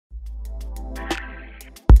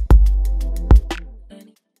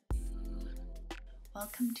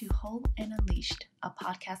Welcome to Whole and Unleashed, a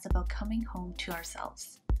podcast about coming home to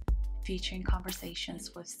ourselves, featuring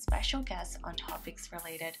conversations with special guests on topics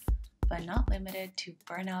related, but not limited to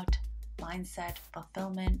burnout, mindset,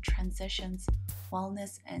 fulfillment, transitions,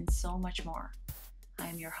 wellness, and so much more. I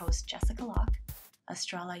am your host, Jessica Locke, a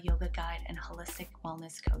Strala yoga guide and holistic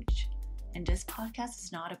wellness coach, and this podcast is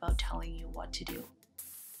not about telling you what to do.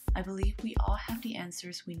 I believe we all have the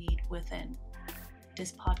answers we need within.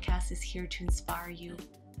 This podcast is here to inspire you,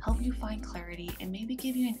 help you find clarity, and maybe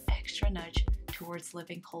give you an extra nudge towards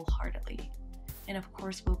living wholeheartedly. And of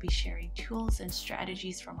course, we'll be sharing tools and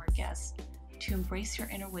strategies from our guests to embrace your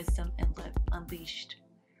inner wisdom and live unleashed.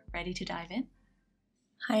 Ready to dive in?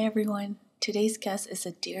 Hi everyone. Today's guest is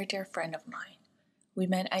a dear friend of mine. We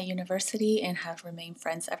met at university and have remained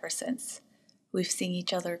friends ever since. We've seen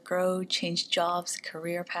each other grow, change jobs,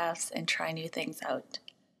 career paths, and try new things out.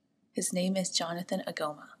 His name is Jonathan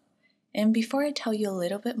Agomaa. And before I tell you a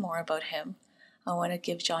little bit more about him, I want to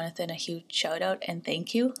give Jonathan a huge shout out and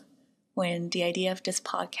thank you. When the idea of this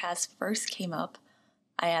podcast first came up,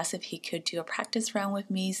 I asked if he could do a practice round with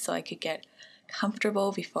me so I could get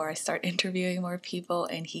comfortable before I start interviewing more people,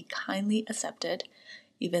 and he kindly accepted,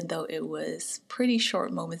 even though it was pretty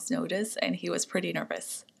short moment's notice and he was pretty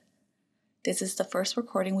nervous. This is the first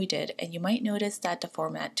recording we did, and you might notice that the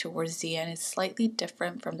format towards the end is slightly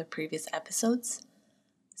different from the previous episodes.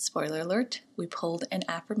 Spoiler alert, we pulled an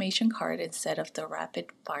affirmation card instead of the rapid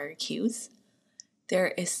fire cues. There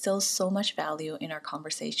is still so much value in our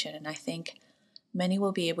conversation, and I think many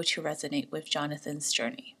will be able to resonate with Jonathan's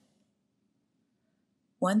journey.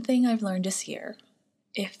 One thing I've learned this year,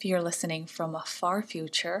 if you're listening from a far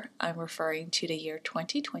future, I'm referring to the year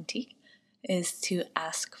 2020, is to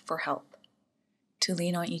ask for help, to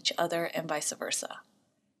lean on each other and vice versa.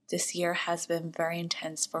 This year has been very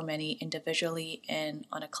intense for many individually and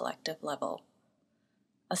on a collective level.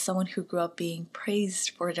 As someone who grew up being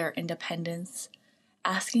praised for their independence,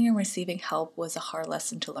 asking and receiving help was a hard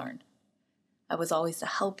lesson to learn. I was always the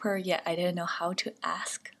helper, yet I didn't know how to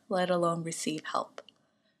ask, let alone receive help.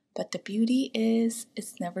 But the beauty is,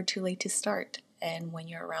 it's never too late to start, and when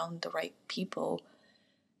you're around the right people,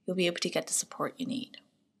 you'll be able to get the support you need.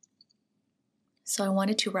 So I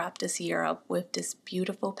wanted to wrap this year up with this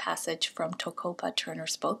beautiful passage from Tokopa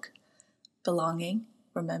Turner's book, Belonging,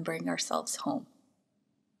 Remembering Ourselves Home.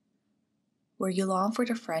 Where you long for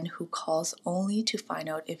the friend who calls only to find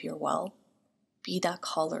out if you're well, be that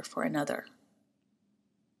caller for another.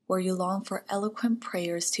 Where you long for eloquent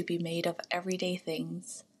prayers to be made of everyday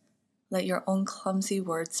things, let your own clumsy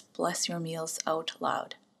words bless your meals out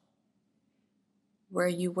loud. Where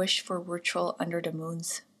you wish for ritual under the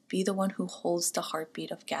moons, be the one who holds the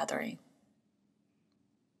heartbeat of gathering.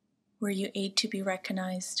 Where you aid to be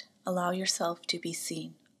recognized, allow yourself to be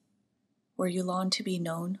seen. Where you long to be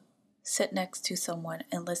known, sit next to someone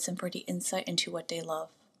and listen for the insight into what they love.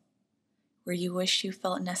 Where you wish you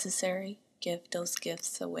felt necessary, give those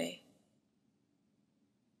gifts away.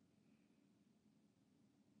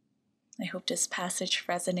 I hope this passage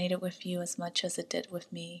resonated with you as much as it did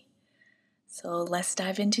with me. So let's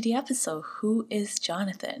dive into the episode. Who is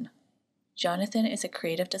Jonathan? Jonathan is a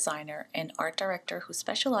creative designer and art director who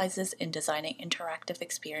specializes in designing interactive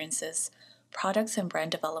experiences, products, and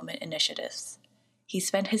brand development initiatives. He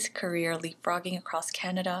spent his career leapfrogging across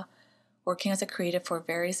Canada, working as a creative for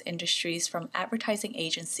various industries from advertising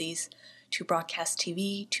agencies to broadcast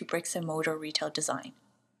TV to bricks and mortar retail design.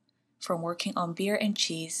 From working on beer and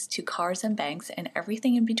cheese to cars and banks and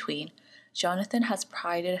everything in between, Jonathan has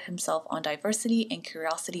prided himself on diversity and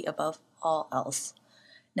curiosity above all else.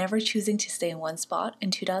 Never choosing to stay in one spot,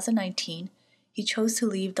 in 2019, he chose to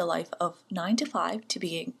leave the life of 9 to 5 to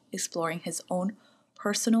begin exploring his own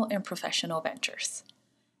personal and professional ventures.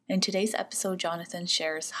 In today's episode, Jonathan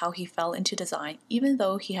shares how he fell into design even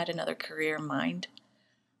though he had another career in mind,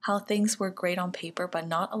 how things were great on paper but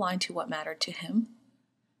not aligned to what mattered to him,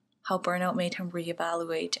 how burnout made him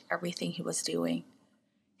reevaluate everything he was doing,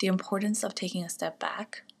 the importance of taking a step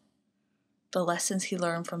back, the lessons he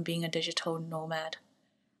learned from being a digital nomad,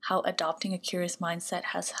 how adopting a curious mindset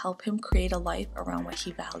has helped him create a life around what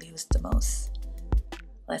he values the most.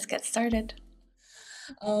 Let's get started.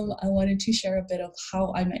 I wanted to share a bit of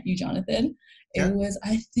how I met you, Jonathan. Yeah. It was,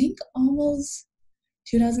 I think, almost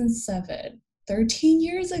 2007, 13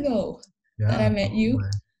 years ago that I met you.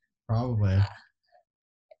 Probably.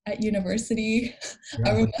 At university. Yeah,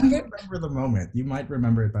 I remember the moment. You might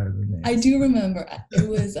remember it better than me. I do remember. It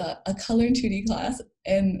was a color and 2D class,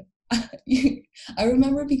 and I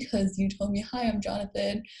remember because you told me, "Hi, I'm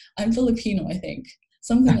Jonathan. I'm Filipino, I think."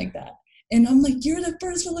 Something like that. And I'm like, you're the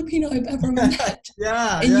first Filipino I've ever met.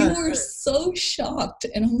 Yeah, And yeah. you were so shocked.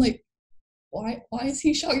 And I'm like, why is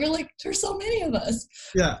he shocked? You're like, there's so many of us.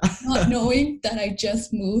 Yeah. Not knowing that I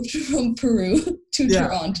just moved from Peru to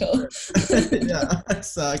Toronto. Yeah,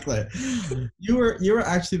 exactly. You were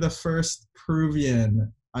actually the first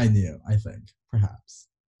Peruvian I knew, I think, perhaps.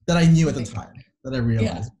 That I knew at the time. That I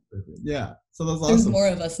realized. Yeah. So that's awesome. There's more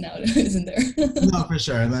of us now, isn't there? No, for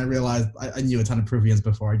sure. And then I realized I knew a ton of Peruvians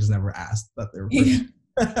before. I just never asked that they were Peruvian.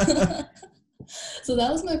 Yeah. So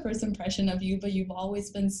that was my first impression of you, but you've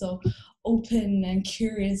always been so open and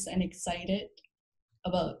curious and excited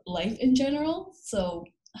about life in general. So,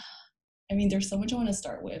 I mean, there's so much I want to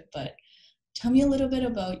start with, but tell me a little bit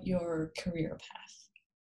about your career path.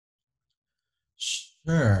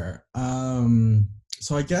 Sure.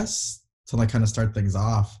 So I guess to like kind of start things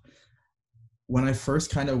off, when I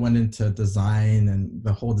first kind of went into design and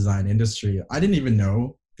the whole design industry, I didn't even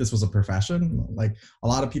know this was a profession. Like a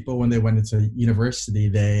lot of people, when they went into university,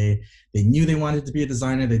 they knew they wanted to be a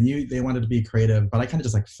designer, they knew they wanted to be creative, but I kind of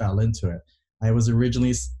just like fell into it. I was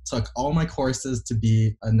originally took all my courses to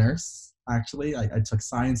be a nurse. Actually, I took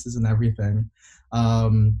sciences and everything,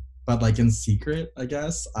 but like in secret, I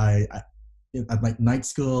guess. I at like night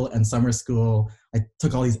school and summer school, I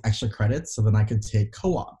took all these extra credits so then I could take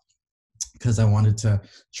co-op because I wanted to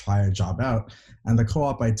try a job out. And the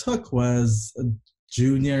co-op I took was a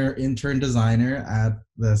junior intern designer at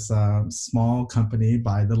this small company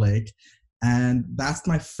by the lake. And that's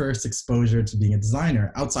my first exposure to being a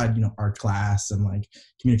designer outside, art class and like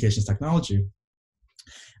communications technology.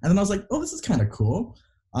 And then I was like, oh, this is kind of cool.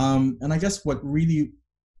 And I guess what really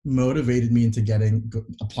motivated me into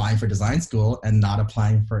applying for design school and not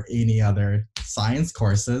applying for any other science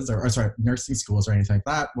courses or nursing schools or anything like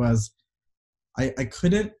that was I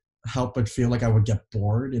couldn't help but feel like I would get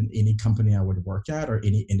bored in any company I would work at or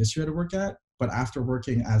any industry I would work at. But after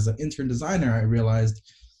working as an intern designer, I realized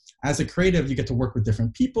as a creative, you get to work with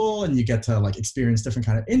different people and you get to like experience different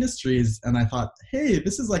kind of industries. And I thought, hey,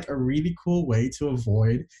 this is like a really cool way to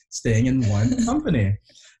avoid staying in one company.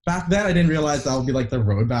 Back then, I didn't realize that would be like the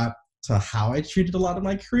roadmap to how I treated a lot of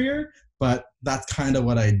my career, but that's kind of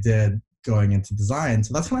what I did going into design.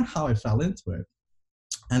 So that's kind of how I fell into it.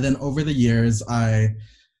 And then over the years, I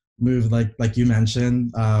moved, like you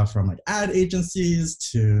mentioned, from like ad agencies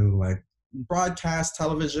to like broadcast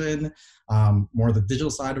television, more the digital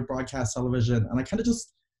side of broadcast television. And I kind of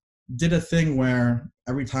just did a thing where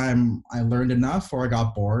every time I learned enough or I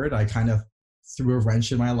got bored, I kind of threw a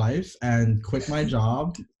wrench in my life and quit my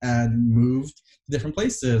job and moved to different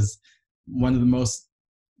places. One of the most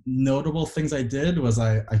notable things I did was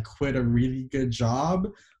I quit a really good job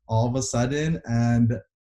all of a sudden, and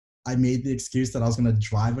I made the excuse that I was going to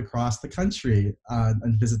drive across the country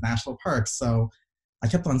and visit national parks. So I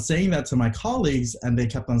kept on saying that to my colleagues, and they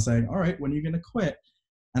kept on saying, all right, when are you going to quit?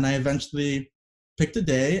 And I eventually picked a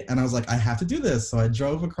day, and I was like, I have to do this. So I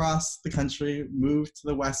drove across the country, moved to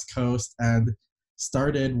the West Coast, and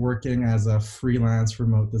started working as a freelance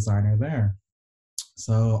remote designer there.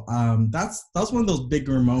 So that was one of those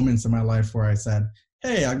bigger moments in my life where I said,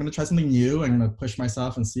 hey, I'm going to try something new. I'm going to push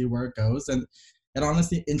myself and see where it goes. And it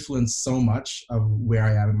honestly influenced so much of where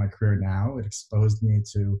I am in my career now. It exposed me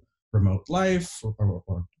to remote life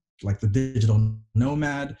or like the digital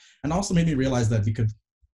nomad, and also made me realize that you could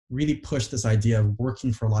really push this idea of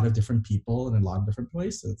working for a lot of different people in a lot of different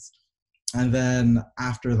places. And then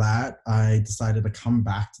after that, I decided to come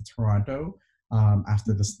back to Toronto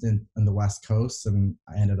after the stint in the West Coast, and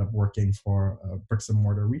I ended up working for a bricks and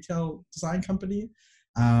mortar retail design company,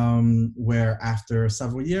 where after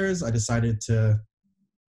several years, I decided to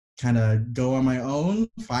kind of go on my own,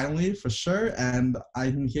 finally, for sure. And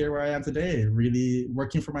I'm here where I am today, really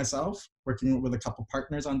working for myself, working with a couple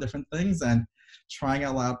partners on different things, and trying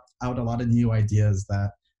out a lot of new ideas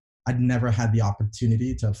that I'd never had the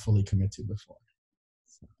opportunity to fully commit to before.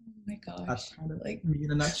 So oh my gosh. That's kind of like me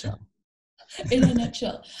in a nutshell. In a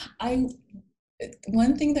nutshell.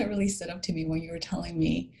 One thing that really stood up to me when you were telling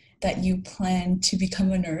me that you planned to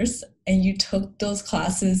become a nurse and you took those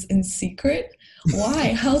classes in secret.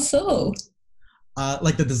 Why? How so?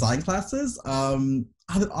 Like the design classes? Honestly,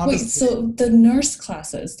 wait, so the nurse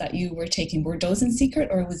classes that you were taking, were those in secret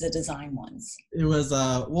or was it design ones? It was,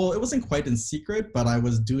 well, it wasn't quite in secret, but I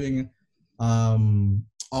was doing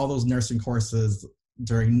all those nursing courses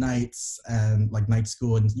during nights and like night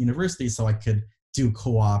school and university, so I could do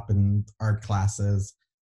co-op and art classes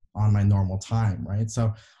on my normal time, right?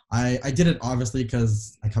 So I did it obviously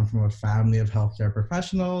because I come from a family of healthcare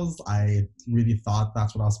professionals. I really thought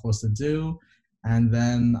that's what I was supposed to do. And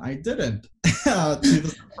then I didn't, to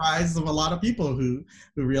the surprise of a lot of people who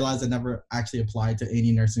realized I never actually applied to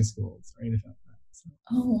any nursing schools or anything like that. So.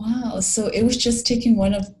 Oh, wow. So it was just taking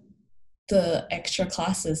one of the extra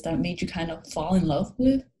classes that made you kind of fall in love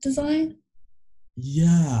with design?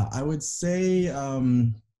 Yeah, I would say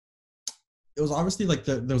it was obviously like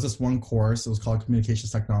there was this one course. It was called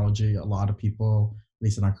Communications Technology. A lot of people, at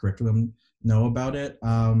least in our curriculum, know about it.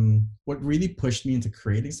 What really pushed me into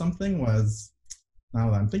creating something was, now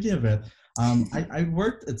that I'm thinking of it, I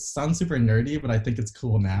worked, it sounds super nerdy, but I think it's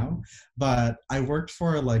cool now. But I worked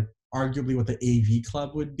for like arguably what the AV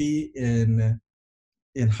club would be in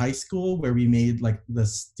high school, where we made like the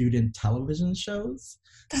student television shows.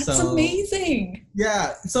 That's amazing.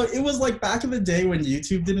 Yeah, so it was like back in the day when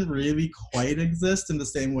YouTube didn't really quite exist in the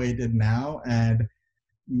same way it did now, and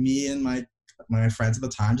me and my friends at the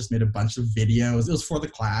time just made a bunch of videos. It was for the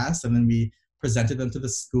class, and then we presented them to the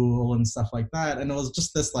school and stuff like that. And it was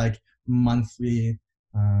just this like monthly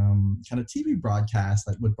kind of TV broadcast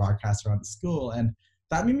that would broadcast around the school, and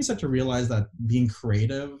that made me start to realize that being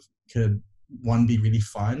creative could, one, be really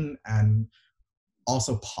fun, and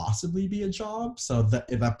also possibly be a job. So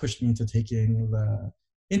that pushed me into taking the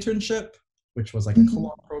internship, which was like a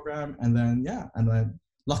co-op program. And then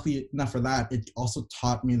luckily enough for that, it also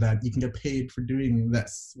taught me that you can get paid for doing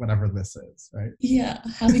this, whatever this is, right? Yeah,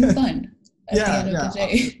 having fun at the end of the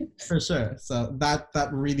day. For sure. So that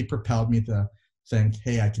really propelled me to think,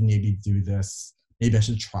 hey, I can maybe do this. Maybe I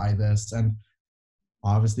should try this. And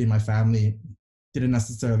obviously my family didn't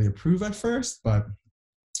necessarily approve at first, but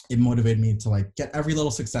it motivated me to like get every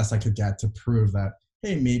little success I could get to prove that,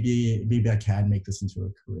 hey, maybe I can make this into a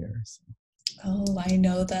career. So. Oh, I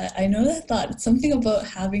know that thought. It's something about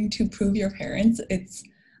having to prove your parents.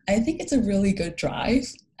 I think it's a really good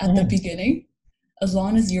drive at the beginning, as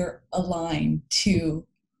long as you're aligned to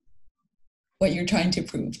what you're trying to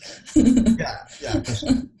prove. Yeah, for sure.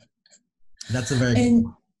 That's a very good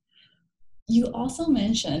point. You also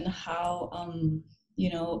mentioned how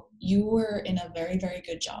you were in a very, very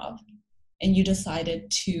good job and you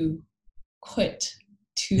decided to quit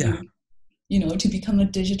to become a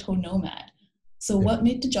digital nomad. So what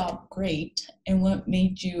made the job great, and what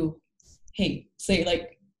made you, say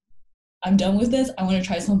like, I'm done with this, I want to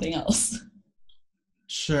try something else?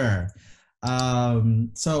 Sure.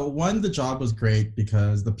 So one, the job was great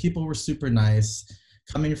because the people were super nice.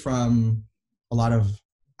 Coming from a lot of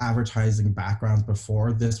advertising backgrounds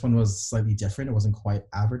before, this one was slightly different. It wasn't quite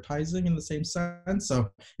advertising in the same sense. So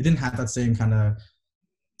it didn't have that same kind of,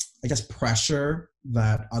 I guess, pressure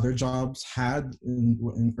that other jobs had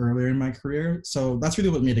earlier in my career. So that's really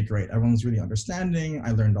what made it great. Everyone was really understanding.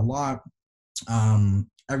 I learned a lot.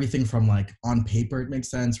 Everything from like on paper, it makes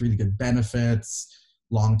sense, really good benefits,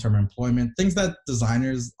 long-term employment, things that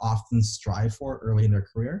designers often strive for early in their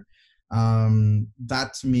career.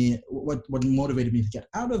 That to me, what motivated me to get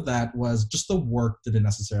out of that was just the work didn't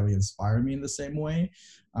necessarily inspire me in the same way.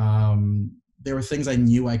 There were things I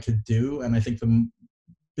knew I could do, and I think the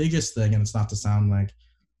biggest thing, and it's not to sound like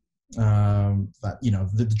that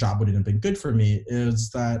the job wouldn't have been good for me, is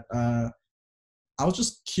that I was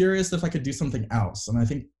just curious if I could do something else. And I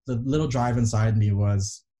think the little drive inside me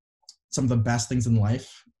was, some of the best things in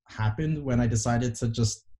life happened when I decided to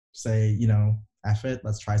just say, F it,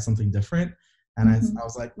 let's try something different. And I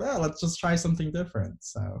was like, well, let's just try something different.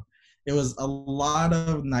 So it was a lot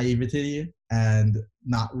of naivety and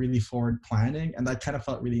not really forward planning. And that kind of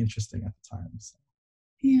felt really interesting at the time. So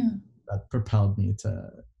yeah. That propelled me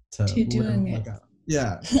to doing it.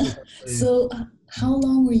 Yeah. So how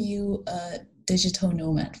long were you a digital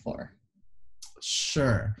nomad for?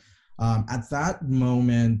 Sure. At that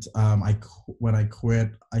moment, when I quit,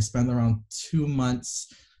 I spent around 2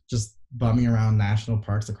 months just bumming around national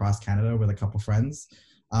parks across Canada with a couple friends.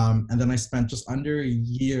 And then I spent just under a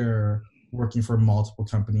year working for multiple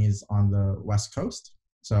companies on the West Coast.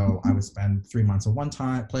 So I would spend 3 months at one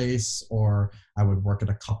place, or I would work at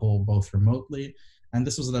a couple both remotely. And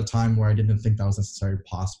this was at a time where I didn't think that was necessarily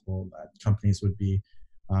possible, that companies would be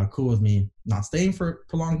cool with me not staying for a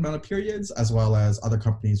prolonged amount of periods, as well as other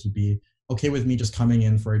companies would be okay with me just coming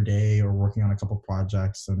in for a day or working on a couple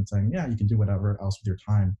projects and saying, yeah, you can do whatever else with your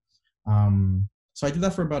time. So I did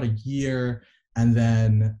that for about a year, and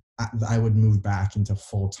then I would move back into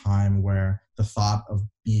full time, where the thought of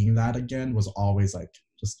being that again was always like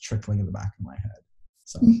just trickling in the back of my head.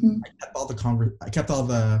 So I kept all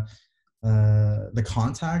the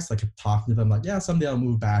contacts. I kept talking to them like, yeah, someday I'll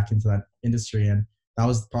move back into that industry. And that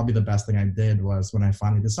was probably the best thing I did, was when I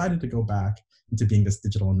finally decided to go back into being this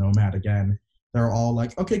digital nomad again. They're all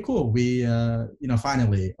like, okay, cool. We,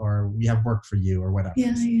 finally, or we have work for you or whatever.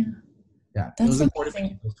 Yeah. Yeah, it That's was important to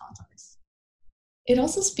amazing. keep those contacts. It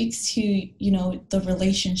also speaks to, the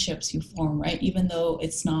relationships you form, right? Even though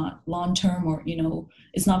it's not long term, or,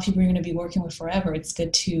 it's not people you're going to be working with forever, it's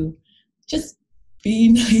good to just be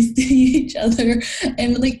nice to each other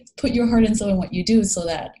and like put your heart and soul in what you do, so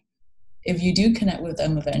that if you do connect with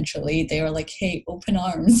them eventually, they are like, hey, open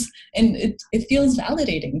arms. And it feels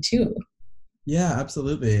validating too. Yeah,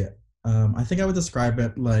 absolutely. I think I would describe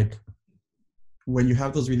it like when you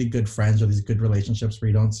have those really good friends or these good relationships where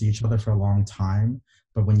you don't see each other for a long time,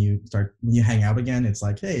 but when you hang out again, it's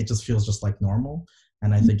like, hey, it just feels just like normal.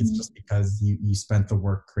 And I think it's Mhm. just because you spent the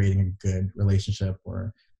work creating a good relationship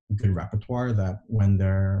or a good repertoire, that when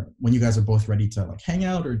you guys are both ready to like hang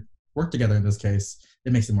out or work together in this case,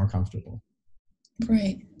 it makes it more comfortable.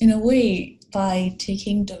 Right. In a way, by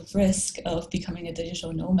taking the risk of becoming a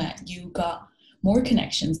digital nomad, you got more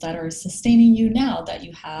connections that are sustaining you now that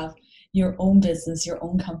you have your own business, your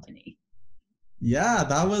own company. Yeah,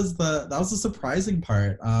 that was the surprising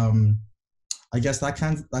part. I guess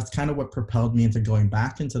that's kind of what propelled me into going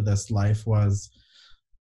back into this life was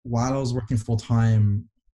while I was working full time,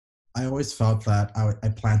 I always felt that I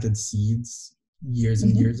planted seeds years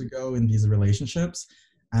and Hmm. years ago in these relationships,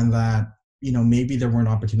 and that maybe there weren't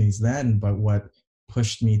opportunities then, but what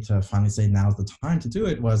pushed me to finally say now's the time to do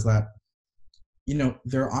it was that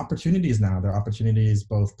there are opportunities now. There are opportunities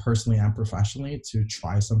both personally and professionally to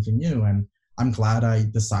try something new, and I'm glad I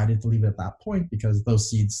decided to leave it at that point because those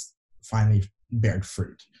seeds finally bared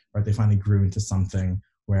fruit, right? They finally grew into something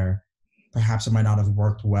where perhaps it might not have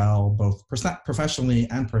worked well both professionally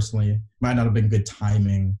and personally. It might not have been good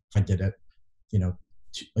timing if I did it you know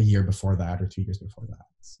a year before that or 2 years before that.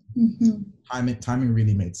 So Hmm. timing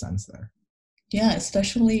really made sense there. Yeah,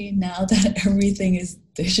 especially now that everything is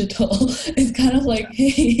digital. It's kind of like,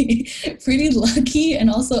 hey, pretty lucky. And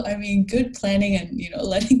also, I mean, good planning and,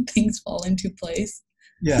 letting things fall into place.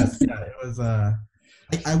 Yes, yeah, it was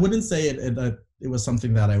I wouldn't say it was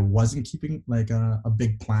something that I wasn't keeping like a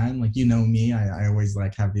big plan. Like me, I always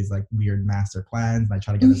like have these like weird master plans and I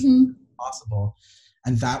try to get as Hmm. possible.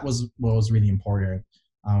 And that was what was really important.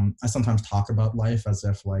 I sometimes talk about life as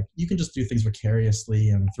if like you can just do things vicariously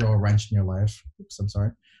and throw a wrench in your life. Oops, I'm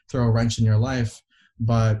sorry. Throw a wrench in your life.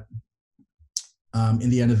 But in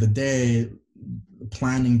the end of the day,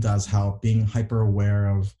 planning does help. Being hyper aware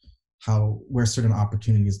of where certain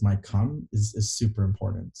opportunities might come is super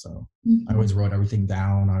important. So I Hmm. always wrote everything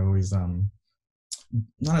down. I always not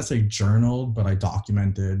necessarily journaled, but I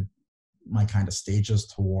documented my kind of stages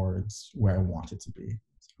towards where I wanted to be.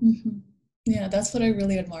 Hmm. Yeah, that's what I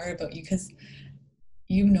really admire about you, because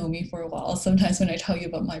you know me for a while. Sometimes when I tell you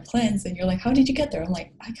about my plans and you're like, how did you get there? I'm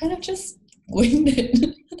like, I kind of just winged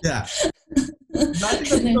it. Yeah, no, I think And that's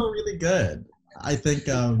then, still really good. I think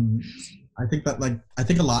I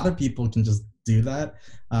think a lot of people can just do that.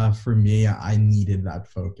 For me, I needed that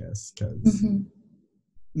focus because mhm.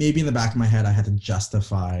 maybe in the back of my head I had to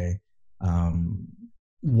justify um,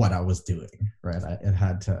 what I was doing. Right,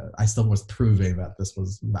 I still was proving that this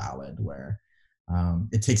was valid. Where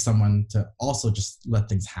it takes someone to also just let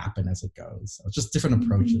things happen as it goes. So it's just different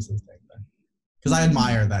approaches Mhm. and things. Because I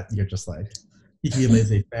admire that you're just like you can be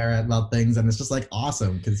laissez-faire about things, and it's just like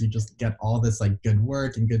awesome because you just get all this like good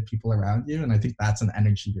work and good people around you, and I think that's an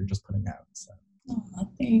energy you're just putting out. So Aw,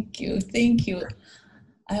 thank you. Thank you.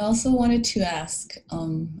 I also wanted to ask,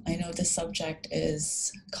 I know this subject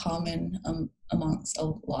is common amongst a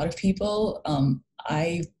lot of people.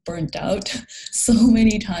 I burnt out so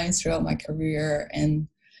many times throughout my career, and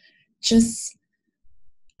just,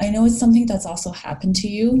 I know it's something that's also happened to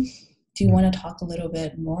you. Do you mm, want to talk a little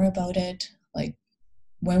bit more about it? Like,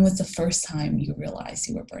 when was the first time you realized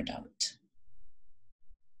you were burnt out?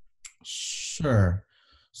 sure.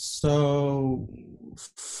 So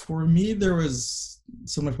for me, there was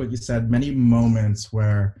so much what you said, many moments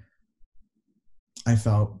where I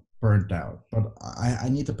felt burnt out, but I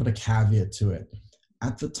need to put a caveat to it.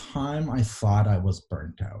 At the time, I thought I was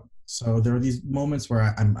burnt out. So there are these moments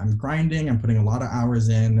where I'm grinding, I'm putting a lot of hours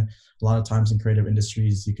in. A lot of times in creative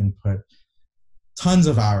industries, you can put tons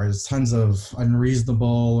of hours, tons of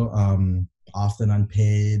unreasonable, often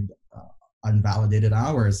unpaid, unvalidated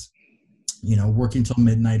hours, working till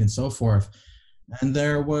midnight and so forth. And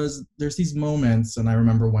there's these moments, and I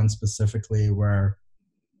remember one specifically where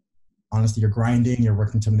honestly you're grinding, you're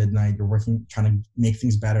working till midnight, you're working trying to make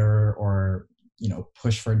things better or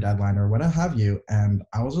push for a deadline or whatever have you. And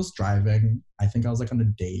I was just driving. I think I was like on a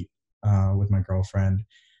date with my girlfriend,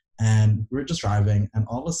 and we were just driving, and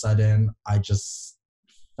all of a sudden I just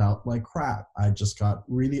felt like crap. I just got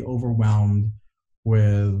really overwhelmed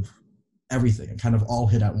with everything. It kind of all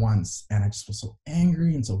hit at once. And I just was so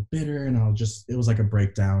angry and so bitter. And it was like a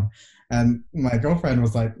breakdown. And my girlfriend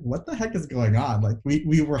was like, what the heck is going on? Like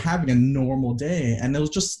we were having a normal day. And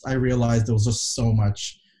I realized there was just so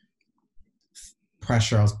much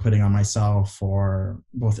pressure I was putting on myself for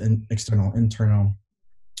both external, internal.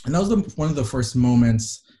 And that was one of the first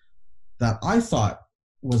moments that I thought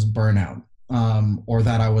was burnout, or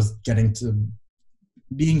that I was getting to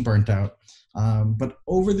being burnt out. But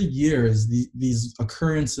over the years, these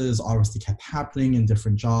occurrences obviously kept happening in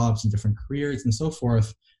different jobs and different careers and so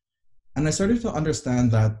forth. And I started to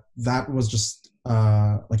understand that was just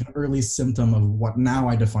like an early symptom of what now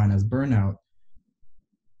I define as burnout.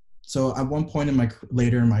 So at one point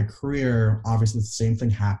later in my career, obviously the same thing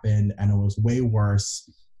happened and it was way worse.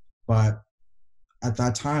 But at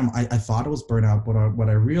that time, I thought it was burnout. But what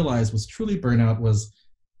I realized was truly burnout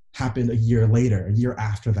happened a year later, a year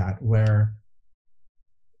after that, where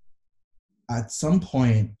at some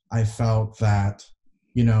point I felt that,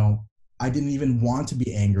 I didn't even want to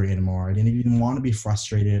be angry anymore. I didn't even want to be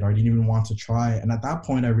frustrated, or I didn't even want to try. And at that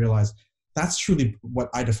point I realized that's truly what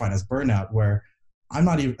I define as burnout, where I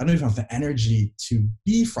don't even have the energy to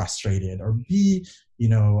be frustrated or be,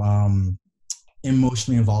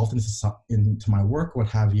 emotionally involved into my work, what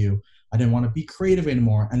have you. I didn't want to be creative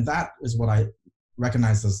anymore. And that is what I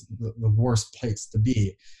recognize as the worst place to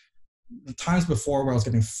be. The times before where I was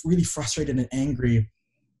getting really frustrated and angry,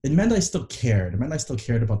 it meant I still cared. It meant I still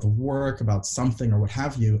cared about the work, about something or what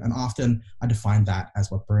have you. And often I defined that as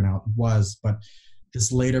what burnout was. But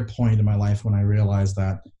this later point in my life when I realized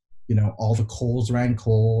that, all the coals ran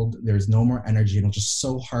cold, there's no more energy, and it was just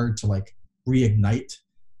so hard to like reignite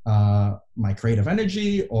my creative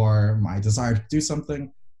energy or my desire to do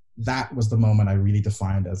something. That was the moment I really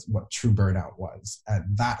defined as what true burnout was.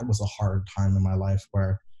 And that was a hard time in my life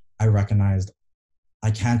where I recognized I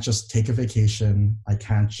can't just take a vacation. I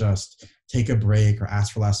can't just take a break or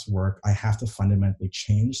ask for less work. I have to fundamentally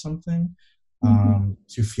change something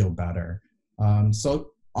to feel better.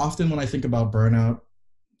 So often when I think about burnout,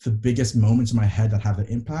 the biggest moments in my head that have the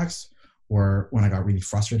impacts were when I got really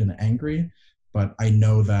frustrated and angry. But I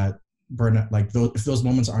know that burnout, if those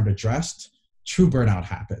moments aren't addressed, true burnout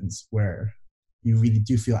happens where you really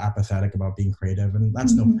do feel apathetic about being creative, and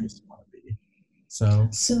that's no place you want to be. So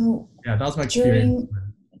yeah, that was my experience.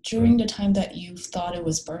 During the time that you thought it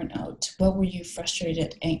was burnout, what were you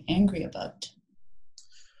frustrated and angry about?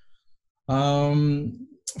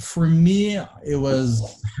 For me, it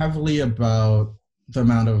was heavily about the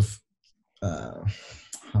amount of,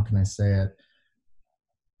 how can I say it?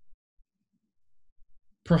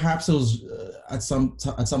 Perhaps it was at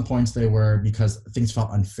some points they were because things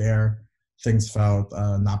felt unfair, things felt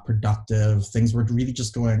not productive, things were really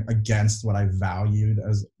just going against what I valued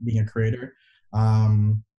as being a creator.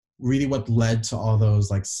 Really what led to all those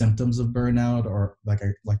like symptoms of burnout, or like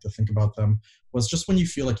I like to think about them, was just when you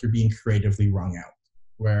feel like you're being creatively wrung out,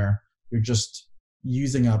 where you're just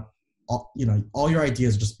using up all your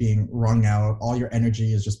ideas are just being wrung out, all your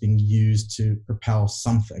energy is just being used to propel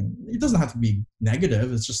something. It doesn't have to be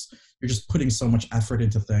negative, it's just you're just putting so much effort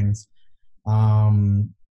into things.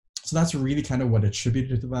 So that's really kind of what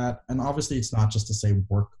attributed to that. And obviously it's not just to say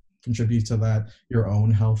work contributes to that, your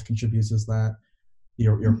own health contributes to that,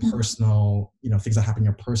 your personal, things that happen in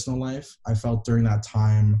your personal life. I felt during that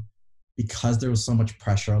time, because there was so much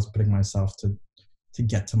pressure I was putting myself to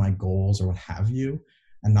get to my goals or what have you,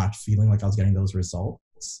 and not feeling like I was getting those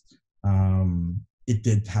results, it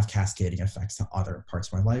did have cascading effects to other parts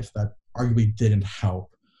of my life that arguably didn't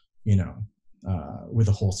help, with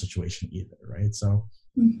the whole situation either, right? So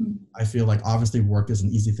I feel like obviously work is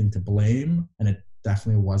an easy thing to blame, and it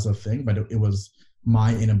definitely was a thing, but it was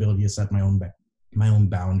my inability to set my own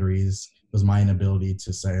boundaries. It was my inability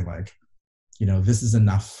to say like, this is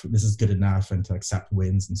enough, this is good enough, and to accept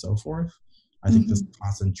wins and so forth. I think this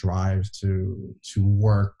constant drive to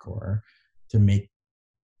work or to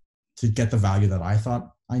get the value that I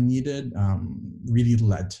thought I needed really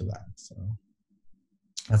led to that. So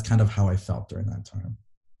that's kind of how I felt during that time.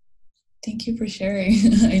 Thank you for sharing.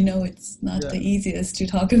 I know it's not the easiest to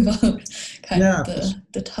talk about kind of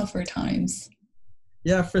the tougher times.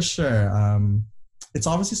 Yeah, for sure. It's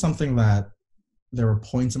obviously something that there were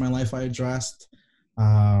points in my life I addressed.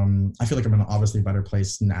 I feel like I'm in an obviously better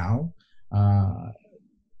place now.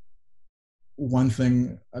 One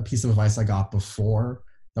thing, a piece of advice I got before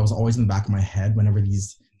that was always in the back of my head whenever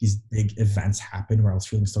these big events happened where I was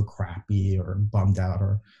feeling so crappy or bummed out,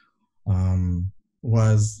 or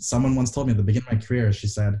was someone once told me at the beginning of my career, she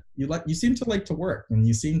said, you seem to like to work and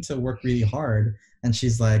you seem to work really hard. And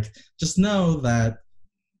she's like, just know that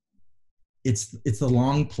it's the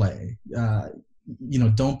long play.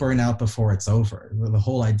 Don't burn out before it's over. The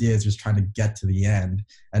whole idea is just trying to get to the end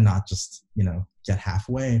and not just, get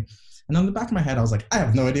halfway. And on the back of my head, I was like, I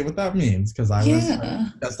have no idea what that means, because I was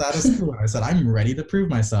just out of school. I said, I'm ready to prove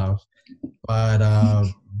myself. But,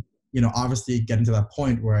 obviously getting to that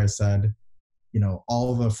point where I said,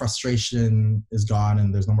 all the frustration is gone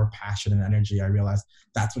and there's no more passion and energy, I realized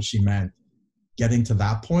that's what she meant. Getting to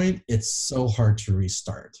that point, it's so hard to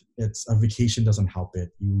restart. It's a vacation doesn't help it.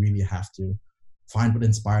 You really have to find what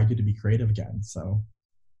inspired you to be creative again. So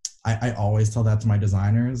I always tell that to my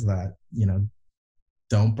designers, that,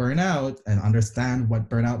 don't burn out, and understand what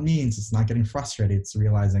burnout means. It's not getting frustrated. It's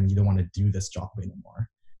realizing you don't want to do this job anymore.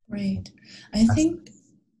 Right. I think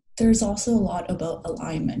there's also a lot about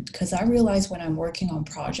alignment, because I realize when I'm working on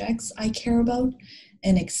projects I care about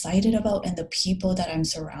and excited about, and the people that I'm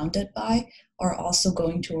surrounded by are also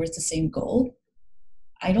going towards the same goal,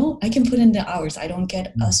 I can put in the hours. I don't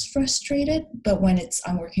get as frustrated. But when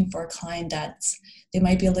I'm working for a client they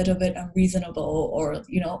might be a little bit unreasonable, or,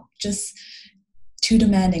 just too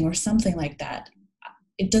demanding or something like that,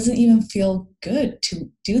 it doesn't even feel good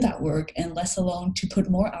to do that work, and less alone to put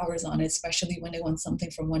more hours on it, especially when they want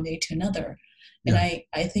something from one day to another. And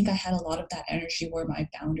I think I had a lot of that energy where my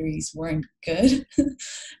boundaries weren't good.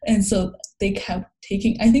 And so they kept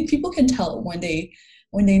taking, I think people can tell when they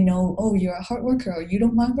know, oh, you're a hard worker or you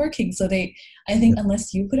don't mind working. So I think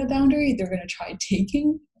unless you put a boundary, they're going to try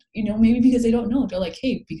taking, maybe because they don't know. They're like,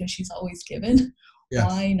 hey, because she's always given,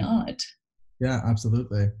 why not? Yeah,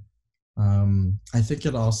 absolutely. I think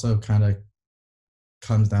it also kind of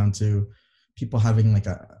comes down to people having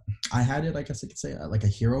I had it, I guess I could say, like a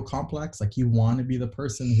hero complex. Like, you want to be the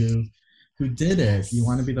person who did it. You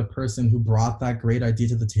want to be the person who brought that great idea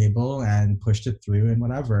to the table and pushed it through and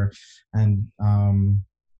whatever. And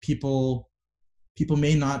people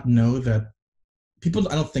may not know that. People,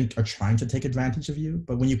 I don't think, are trying to take advantage of you,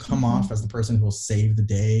 but when you come off as the person who will save the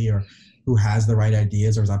day, or who has the right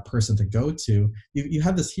ideas, or is that person to go to, you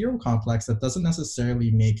have this hero complex that doesn't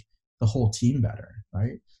necessarily make the whole team better,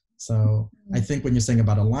 right? So I think when you're saying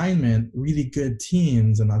about alignment, really good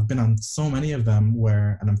teams, and I've been on so many of them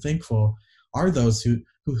and I'm thankful, are those who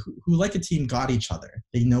like a team got each other.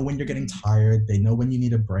 They know when you're getting tired, they know when you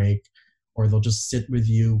need a break, or they'll just sit with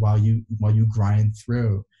you while you grind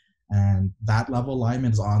through. And that level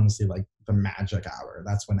alignment is honestly like the magic hour.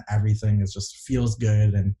 That's when everything just feels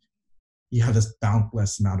good, and you have this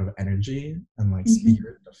boundless amount of energy and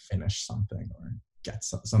spirit to finish something or get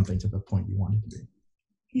something to the point you want it to be.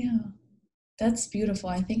 Yeah, that's beautiful.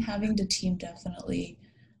 I think having the team definitely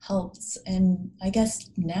helps. And I guess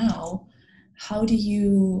now, how do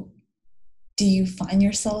you find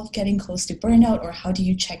yourself getting close to burnout, or how do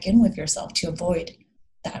you check in with yourself to avoid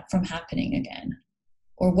that from happening again?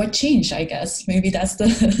 Or what changed, I guess? Maybe that's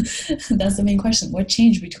the main question. What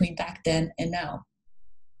changed between back then and now?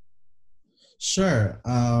 Sure.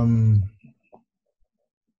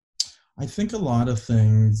 I think a lot of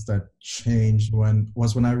things that changed when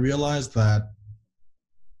I realized that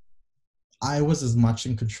I was as much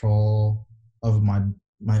in control of my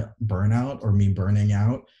burnout, or me burning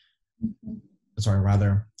out. Sorry,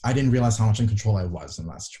 rather, I didn't realize how much in control I was in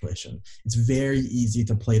that situation. It's very easy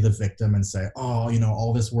to play the victim and say, oh,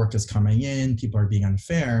 all this work is coming in, people are being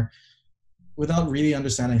unfair, without really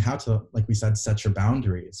understanding how to, like we said, set your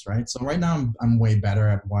boundaries, right? So right now I'm way better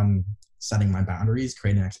at setting my boundaries,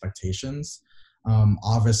 creating expectations.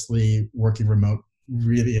 Obviously, working remote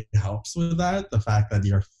really helps with that. The fact that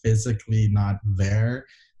you're physically not there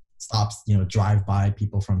stops, drive by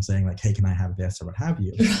people from saying like, hey, can I have this, or what have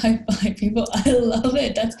you. Drive by people, I love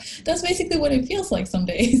it. That's basically what it feels like some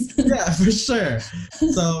days. Yeah, for sure.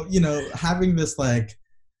 So, having this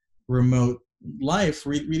remote life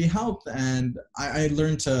really helped, and I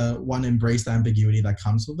learned to embrace the ambiguity that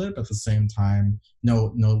comes with it, but at the same time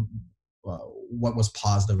know what was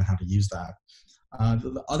positive and how to use that.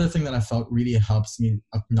 The other thing that I felt really helps me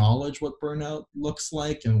acknowledge what burnout looks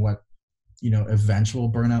like and what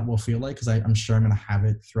eventual burnout will feel like, because I'm sure I'm going to have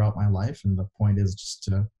it throughout my life, and the point is just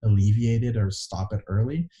to alleviate it or stop it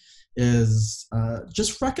early, is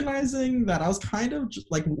just recognizing that I was kind of just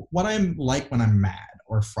like what I'm like when I'm mad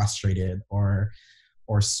or frustrated or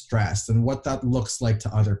stressed, and what that looks like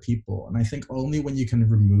to other people. And I think only when you can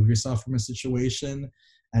remove yourself from a situation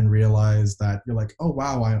and realize that you're like, oh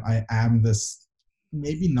wow, I am this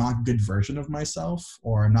maybe not good version of myself,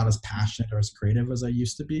 or I'm not as passionate or as creative as I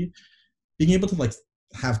used to be, being able to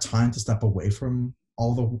have time to step away from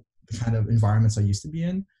all the kind of environments I used to be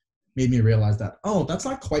in made me realize that, oh, that's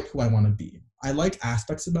not quite who I want to be. I like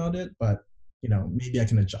aspects about it, but maybe I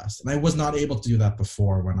can adjust. And I was not able to do that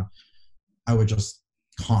before I would just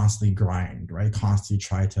constantly grind, right? Constantly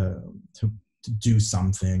try to do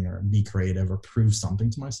something or be creative or prove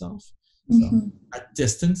something to myself. So Mm-hmm. that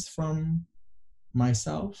distance from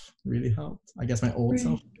myself really helped. I guess my old Right.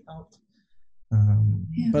 self really helped.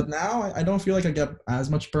 Yeah. But now I don't feel like I get as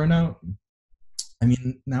much burnout. I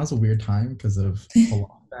mean, now's a weird time because of the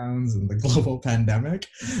lockdowns and the global pandemic.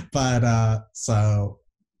 But I'm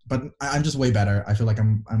just way better. I feel like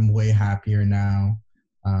I'm way happier now.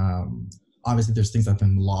 Um, Obviously, there's things that have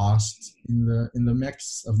been lost in the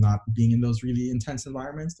mix of not being in those really intense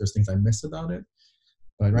environments. There's things I miss about it.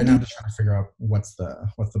 But right now, I'm just trying to figure out what's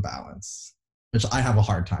the balance, which I have a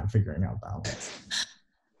hard time figuring out balance.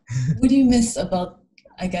 What do you miss about,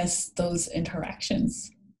 I guess, those interactions?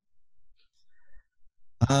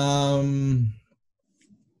 I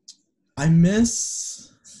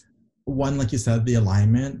miss one, like you said, the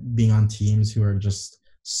alignment, being on teams who are just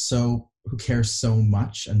who care so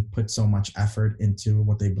much and put so much effort into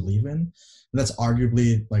what they believe in. And that's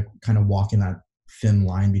arguably like kind of walking that thin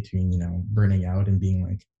line between, burning out and being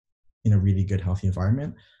like in a really good, healthy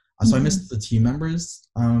environment. So I missed the team members.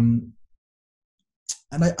 And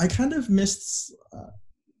I kind of missed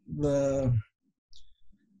the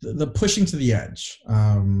pushing to the edge.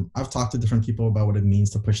 I've talked to different people about what it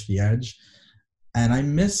means to push the edge. And I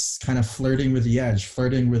miss kind of flirting with the edge,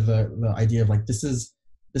 flirting with the idea of like, this is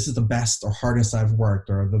the best or hardest I've worked,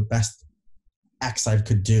 or the best X I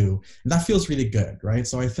could do. And that feels really good, right?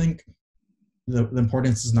 So I think the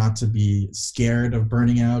importance is not to be scared of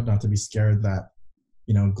burning out, not to be scared that,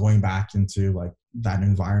 going back into like that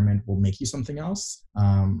environment will make you something else.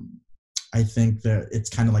 I think that it's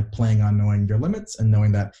kind of like playing on knowing your limits and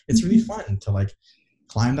knowing that it's really fun to like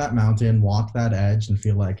climb that mountain, walk that edge, and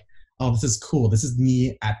feel like, oh, this is cool. This is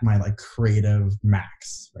me at my like creative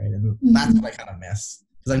max, right? And that's what I kind of miss,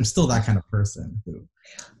 because I'm still that kind of person who.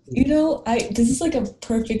 This is like a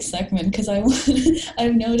perfect segment, because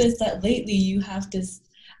I've noticed that lately you have this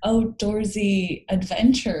outdoorsy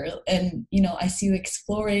adventure, and I see you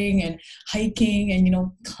exploring and hiking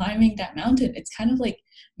and climbing that mountain. It's kind of like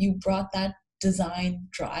you brought that design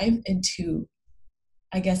drive into,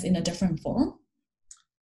 I guess, in a different form.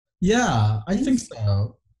 Yeah, I think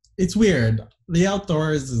so. It's weird. The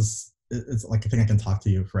outdoors it's like a thing I can talk to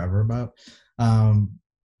you forever about.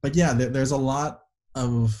 But yeah, there's a lot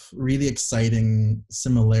of really exciting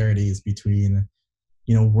similarities between,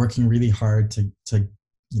 working really hard to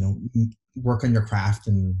work on your craft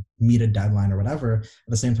and meet a deadline or whatever. At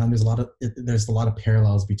the same time, there's a lot of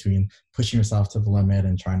parallels between pushing yourself to the limit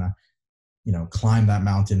and trying to, climb that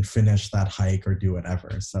mountain, finish that hike, or do whatever.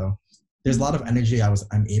 So there's a lot of energy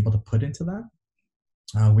I'm able to put into that,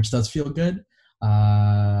 which does feel good.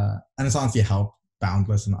 And it's honestly helped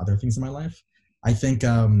boundless and other things in my life. I think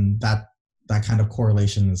that kind of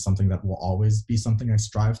correlation is something that will always be something I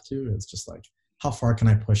strive to. It's just like, how far can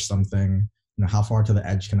I push something? How far to the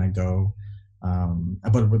edge can I go?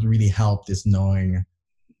 But what really helped is knowing,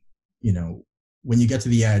 when you get to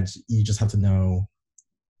the edge, you just have to know,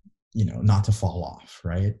 not to fall off,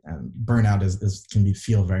 right? And burnout can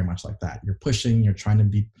feel very much like that. You're pushing, you're trying to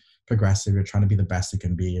be progressive, you're trying to be the best you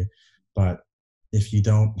can be. But if you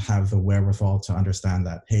don't have the wherewithal to understand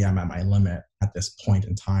that, hey, I'm at my limit at this point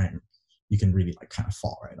in time, you can really like kind of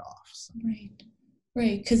fall right off. So.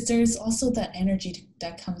 Right. Because there's also that energy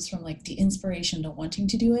that comes from like the inspiration to wanting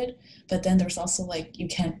to do it. But then there's also like, you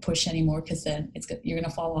can't push anymore, because then you're going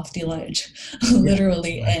to fall off the ledge,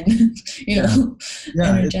 literally, right. And,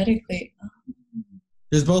 energetically.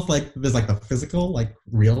 There's both like, there's like the physical, like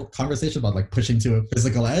real conversation about like pushing to a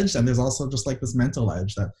physical edge. And there's also just like this mental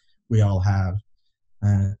edge that we all have.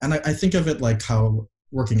 And I think of it like how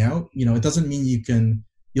working out, it doesn't mean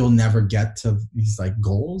you'll never get to these like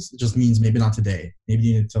goals. It just means maybe not today. Maybe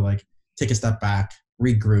you need to like take a step back,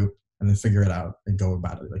 regroup, and then figure it out and go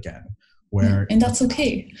about it again. And that's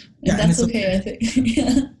okay. And that's okay, I think.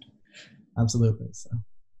 Yeah. Absolutely. So.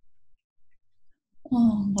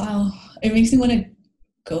 Oh, wow. It makes me want to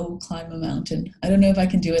go climb a mountain. I don't know if I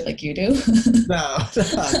can do it like you do. No.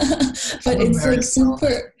 But it's like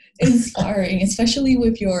super inspiring, especially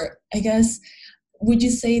with your, I guess, would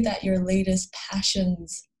you say that your latest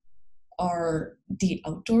passions are the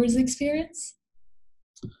outdoors experience?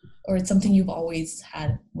 Or it's something you've always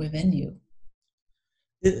had within you?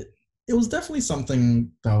 It was definitely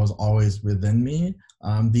something that was always within me.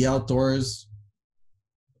 The outdoors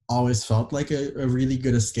always felt like a really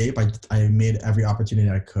good escape. I made every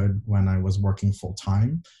opportunity I could when I was working full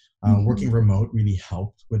time. Working remote really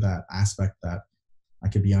helped with that aspect, that I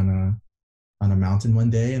could be on a mountain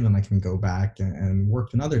one day and then I can go back and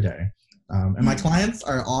work another day. And my clients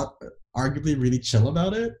are all, arguably really chill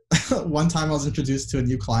about it. One time I was introduced to a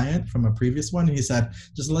new client from a previous one. And he said,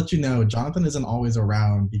 just to let you know, Jonathan isn't always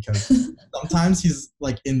around because sometimes he's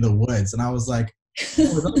like in the woods. And I was like, oh,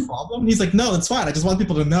 is that a problem? He's like, no, it's fine. I just want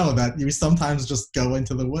people to know that you sometimes just go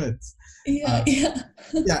into the woods. Yeah.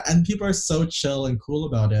 Yeah, and people are so chill and cool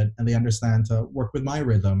about it, and they understand to work with my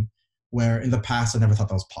rhythm, where in the past I never thought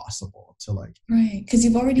that was possible to like. Right, because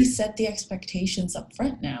you've already set the expectations up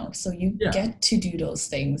front now, so you get to do those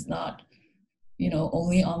things, not,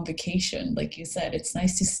 only on vacation. Like you said, it's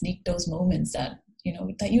nice to sneak those moments that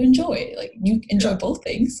you enjoy. Like you enjoy both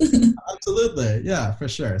things. Absolutely, yeah, for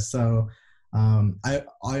sure. So I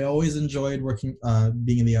always enjoyed working,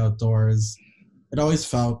 being in the outdoors. It always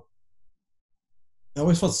felt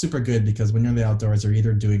super good because when you're in the outdoors, you're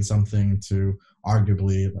either doing something to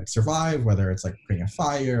arguably like survive, whether it's like creating a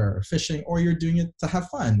fire or fishing, or you're doing it to have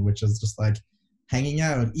fun, which is just like hanging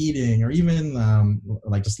out, eating, or even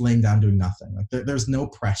like just laying down doing nothing. Like there's no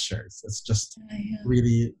pressures. It's just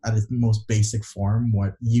really at its most basic form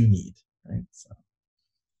what you need, right? So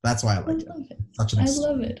that's why I like it. I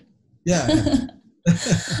love it. Yeah.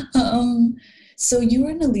 So you were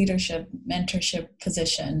in a leadership mentorship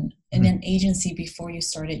position in an agency before you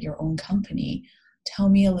started your own company. Tell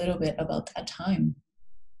me a little bit about that time.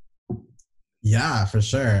 Yeah, for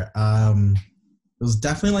sure. It was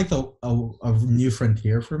definitely like a new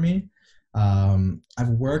frontier for me. I've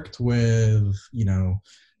worked with,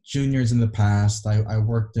 juniors in the past. I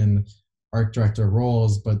worked in art director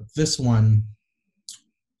roles, but this one,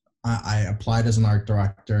 I applied as an art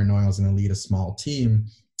director knowing I was going to lead a small team.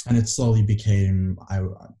 And it slowly became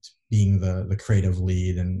being the creative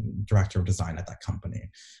lead and director of design at that company.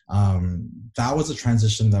 That was a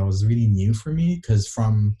transition that was really new for me because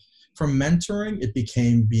from mentoring, it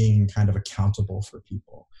became being kind of accountable for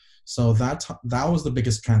people. So that was the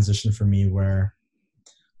biggest transition for me, where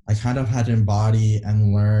I kind of had to embody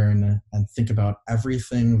and learn and think about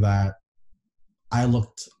everything that I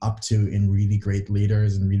looked up to in really great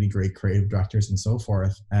leaders and really great creative directors and so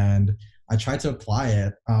forth. And I tried to apply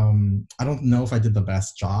it. I don't know if I did the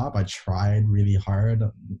best job. I tried really hard.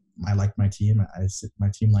 I liked my team. My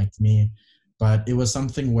team liked me. But it was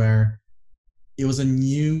something where it was a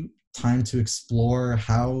new time to explore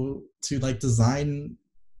how to like design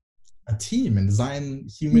a team and design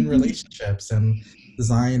human relationships and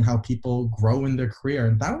design how people grow in their career.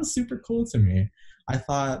 And that was super cool to me. I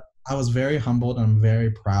thought I was very humbled. I'm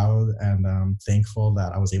very proud and thankful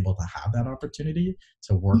that I was able to have that opportunity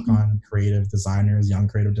to work on creative designers, young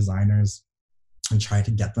creative designers, and try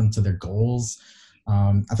to get them to their goals.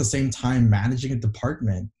 At the same time, managing a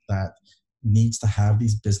department that needs to have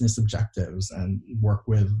these business objectives and work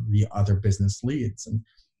with the other business leads. And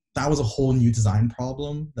that was a whole new design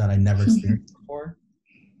problem that I never experienced before.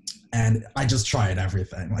 And I just tried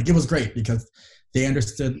everything. Like it was great because they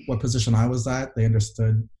understood what position I was at. They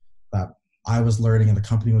understood that I was learning and the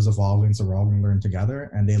company was evolving, so we're all going to learn together.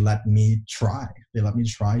 And they let me try. They let me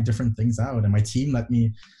try different things out. And my team let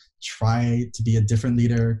me try to be a different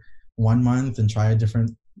leader 1 month and try a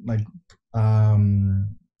different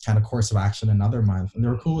kind of course of action another month. And they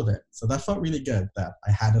were cool with it. So that felt really good that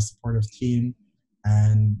I had a supportive team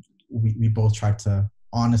and we both tried to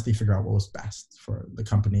honestly figure out what was best for the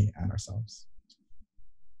company and ourselves.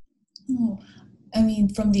 Oh, I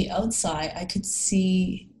mean, from the outside, I could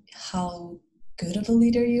see how good of a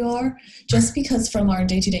leader you are, just because from our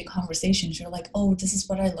day-to-day conversations, you're like, oh, this is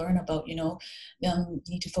what I learn about, you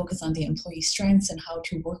need to focus on the employee strengths and how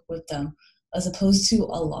to work with them, as opposed to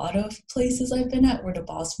a lot of places I've been at where the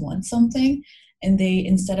boss wants something and they,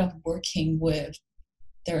 instead of working with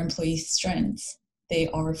their employee strengths, they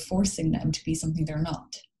are forcing them to be something they're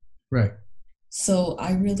not. Right. So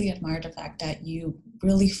I really admire the fact that you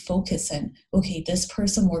really focus on, okay, this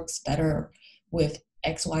person works better with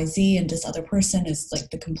XYZ and this other person is like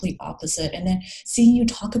the complete opposite. And then seeing you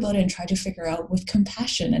talk about it and try to figure out with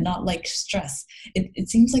compassion and not like stress. It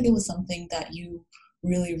seems like it was something that you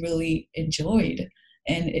really, really enjoyed.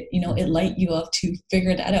 And it light you up to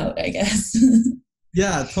figure that out, I guess.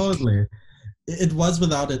 Yeah, totally. It was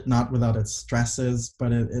not without its stresses,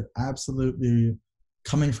 but it absolutely,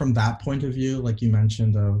 coming from that point of view, like you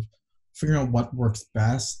mentioned, of figuring out what works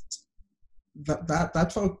best,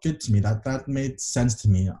 that felt good to me. That made sense to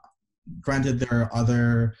me. Granted, there are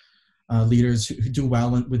other leaders who do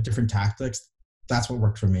well with different tactics. That's what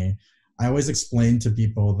worked for me. I always explain to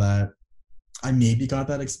people that I maybe got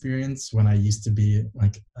that experience when I used to be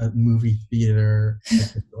like a movie theater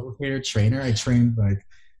facilitator trainer. I trained like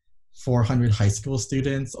 400 high school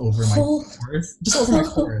students over my course, just over my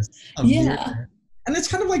course. Yeah. And it's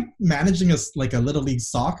kind of like managing like a little league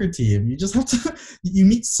soccer team. You just have to, you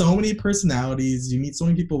meet so many personalities, you meet so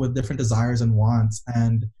many people with different desires and wants,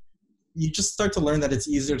 and you just start to learn that it's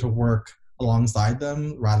easier to work alongside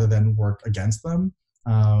them rather than work against them.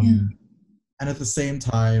 And at the same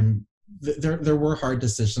time, there were hard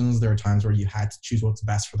decisions. There were times where you had to choose what's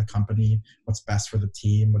best for the company, what's best for the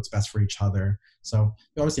team, what's best for each other. So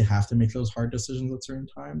you obviously have to make those hard decisions at certain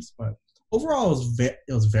times. But overall, it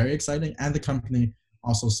was very exciting. And the company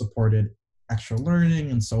also supported extra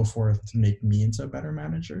learning and so forth to make me into a better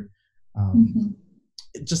manager.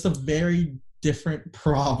 Just a very different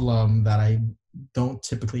problem that I don't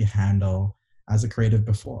typically handle as a creative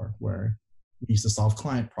before, where we used to solve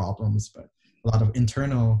client problems, but a lot of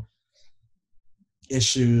internal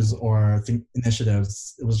issues or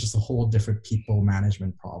initiatives, it was just a whole different people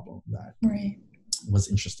management problem that was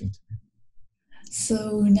interesting to me.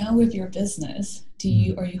 So now with your business,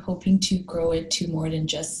 are you hoping to grow it to more than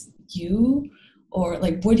just you? Or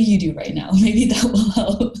like, what do you do right now? Maybe that will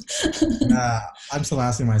help. I'm still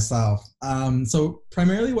asking myself. So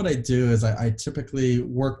primarily what I do is I typically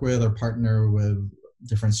work with or partner with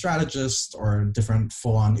different strategists or different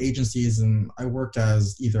full-on agencies, and I work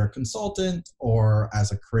as either a consultant or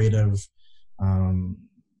as a creative, not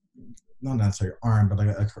necessarily arm, but like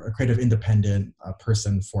a creative independent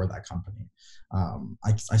person for that company.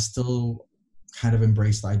 I still kind of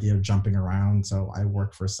embrace the idea of jumping around, so I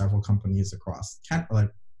work for several companies across like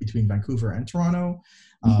between Vancouver and Toronto,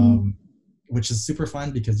 which is super fun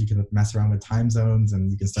because you can mess around with time zones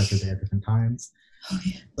and you can start your day at different times.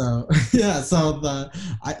 So that's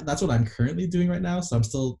what I'm currently doing right now. So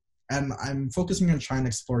I'm focusing on trying to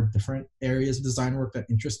explore different areas of design work that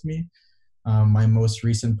interest me. My most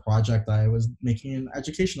recent project, I was making an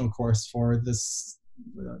educational course for this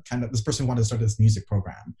person wanted to start this music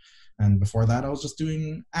program. And before that, I was just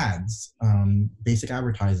doing ads, basic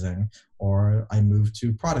advertising, or I moved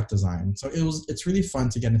to product design. So it's really fun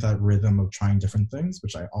to get into that rhythm of trying different things,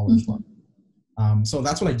 which I always love. So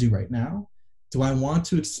that's what I do right now. Do I want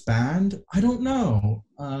to expand? I don't know.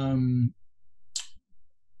 I'm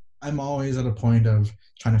always at a point of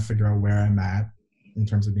trying to figure out where I'm at in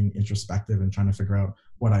terms of being introspective and trying to figure out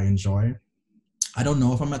what I enjoy. I don't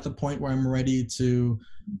know if I'm at the point where I'm ready to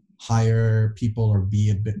hire people or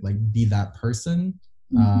be that person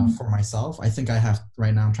for myself. I think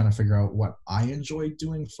right now I'm trying to figure out what I enjoy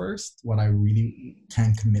doing first, what I really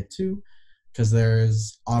can commit to, because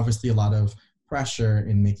there's obviously a lot of pressure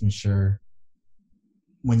in making sure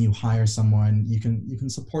when you hire someone, you can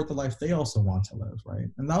support the life they also want to live, right?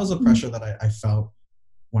 And that was a pressure that I felt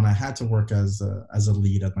when I had to work as a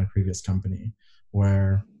lead at my previous company,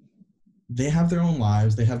 where they have their own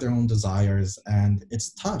lives, they have their own desires, and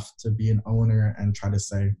it's tough to be an owner and try to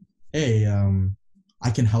say, hey,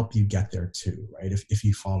 I can help you get there too, right? If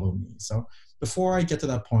you follow me. So before I get to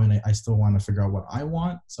that point, I still want to figure out what I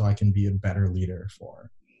want so I can be a better leader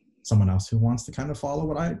for someone else who wants to kind of follow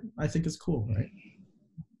what I think is cool, right?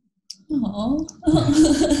 Oh,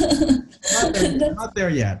 not there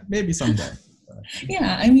yet. Maybe someday.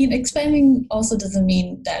 Yeah, I mean, expanding also doesn't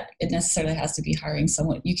mean that it necessarily has to be hiring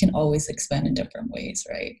someone. You can always expand in different ways,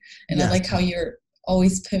 right? And yes. I like how you're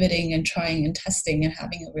always pivoting and trying and testing and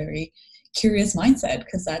having a very curious mindset,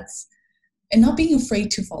 and not being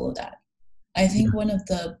afraid to follow that. I think one of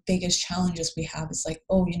the biggest challenges we have is like,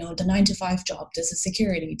 the 9-to-5 job, this is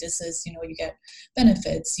security, this is, you get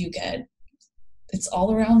benefits, it's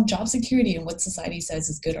all around job security and what society says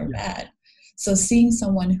is good or bad. So seeing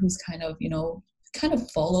someone who's kind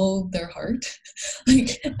of follow their heart,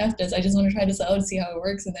 like, F this, I just want to try this out and see how it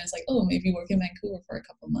works. And then it's like, maybe work in Vancouver for a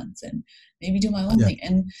couple of months and maybe do my own thing.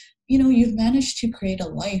 And, you've managed to create a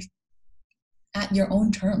life at your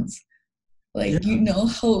own terms. Like,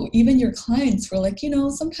 how even your clients were like,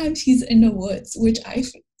 sometimes he's in the woods, which I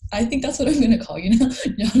think that's what I'm going to call,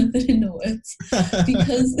 Jonathan in the woods.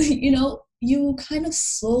 Because, you kind of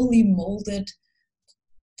slowly molded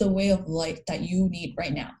the way of life that you need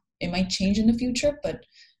right now. It might change in the future, but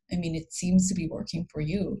I mean, it seems to be working for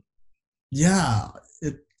you. Yeah.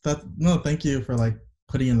 Thank you for like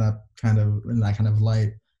putting in that kind of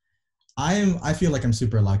light. I feel like I'm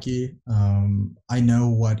super lucky. I know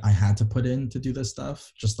what I had to put in to do this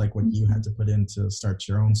stuff, just like what you had to put in to start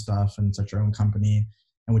your own stuff and start your own company,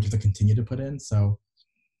 and what you have to continue to put in. So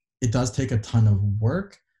it does take a ton of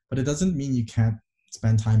work, but it doesn't mean you can't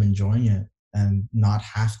spend time enjoying it and not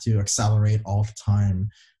have to accelerate all the time.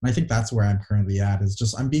 And I think that's where I'm currently at, is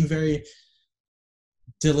just I'm being very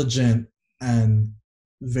diligent and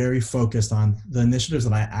very focused on the initiatives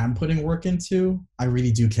that I am putting work into. I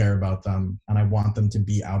really do care about them and I want them to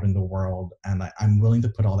be out in the world, and I'm willing to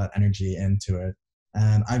put all that energy into it.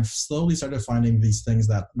 And I've slowly started finding these things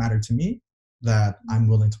that matter to me that I'm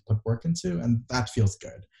willing to put work into, and that feels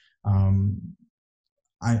good.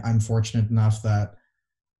 I'm fortunate enough that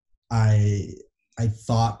I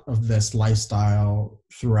thought of this lifestyle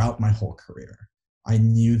throughout my whole career. I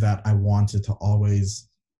knew that I wanted to always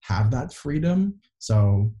have that freedom.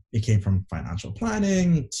 So it came from financial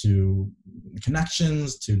planning to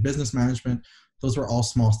connections to business management. Those were all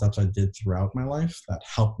small steps I did throughout my life that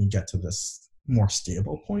helped me get to this more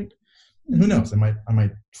stable point. And who knows, I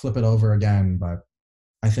might flip it over again, but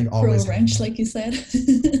I think always throw a wrench, like you said.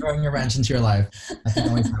 throwing a wrench into your life. I think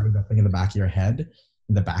always having that thing in the back of your head,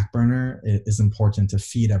 in the back burner, is important to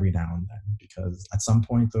feed every now and then, because at some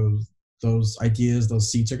point those ideas,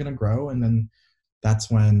 those seeds are going to grow, and then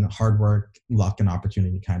that's when hard work, luck, and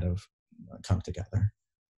opportunity kind of come together.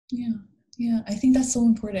 Yeah. I think that's so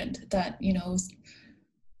important that,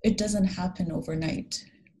 it doesn't happen overnight.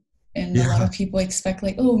 And a lot of people expect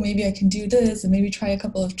like, oh, maybe I can do this and maybe try a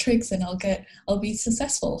couple of tricks and I'll be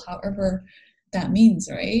successful, however that means,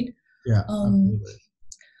 right? Yeah. Absolutely.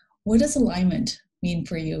 What does alignment mean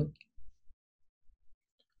for you?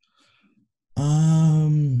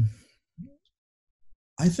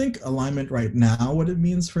 I think alignment right now, what it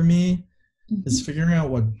means for me is figuring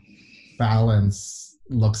out what balance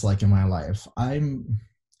looks like in my life.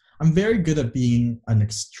 I'm very good at being an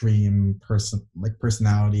extreme person, like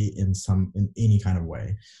personality in any kind of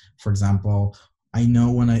way. For example, I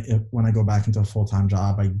know when I go back into a full-time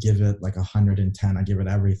job, I give it like 110. I give it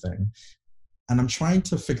everything, and I'm trying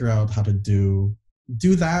to figure out how to do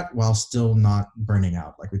that while still not burning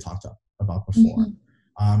out, like we talked about before.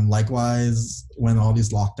 Likewise, when all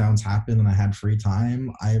these lockdowns happened and I had free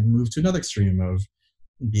time, I moved to another extreme of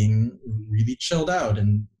being really chilled out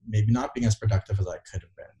and maybe not being as productive as I could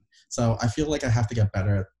have been. So I feel like I have to get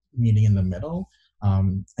better at meeting in the middle,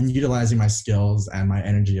 and utilizing my skills and my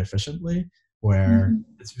energy efficiently, where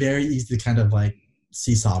it's very easy to kind of like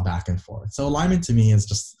seesaw back and forth. So alignment to me is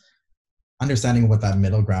just understanding what that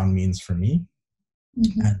middle ground means for me,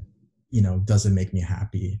 and, does it make me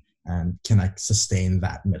happy? And can I sustain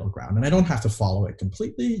that middle ground? And I don't have to follow it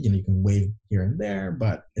completely. You can wave here and there,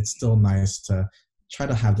 but it's still nice to try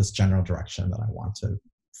to have this general direction that I want to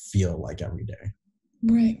feel like every day.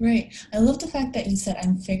 Right. I love the fact that you said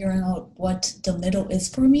I'm figuring out what the middle is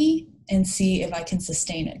for me and see if I can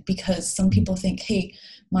sustain it. Because some people think, hey,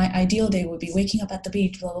 my ideal day would be waking up at the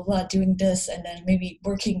beach, blah, blah, blah, doing this, and then maybe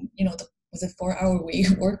working, was it 4-hour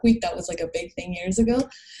work week? That was like a big thing years ago.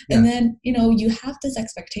 Yeah. And then, you have this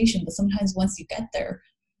expectation, but sometimes once you get there,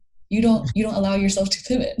 you don't allow yourself to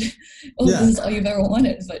pivot. This is all you've ever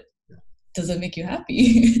wanted, but does it make you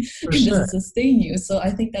happy? Does it sustain you? So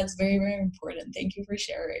I think that's very, very important. Thank you for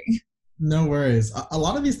sharing. No worries. A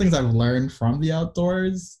lot of these things I've learned from the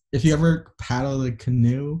outdoors. If you ever paddle the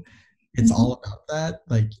canoe, it's all about that.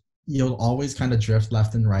 Like, you'll always kind of drift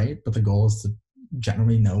left and right, but the goal is to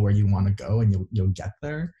generally know where you want to go, and you'll get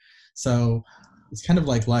there. So it's kind of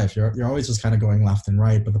like life. You're always just kind of going left and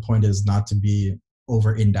right, but the point is not to be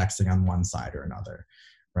over indexing on one side or another,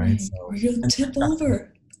 right? So, or you'll tip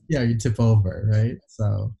over. Yeah, you tip over, right?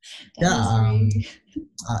 So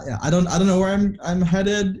I don't know where I'm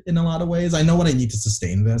headed in a lot of ways. I know what I need to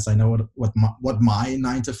sustain this. I know what my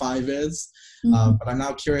 9 to 5 is, but I'm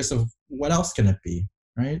now curious of what else can it be,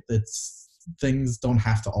 right? Things don't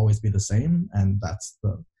have to always be the same, and that's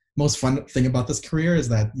the most fun thing about this career, is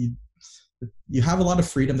that you have a lot of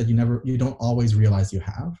freedom that you don't always realize you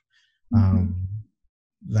have.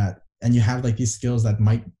 And you have like these skills that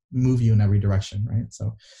might move you in every direction, right?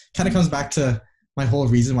 So kind of comes back to my whole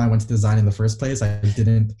reason why I went to design in the first place. I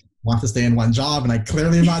didn't want to stay in one job, and I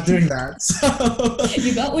clearly am not doing that. So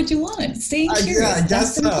you got what you want. Staying curious. I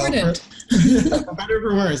guess that's important. For better or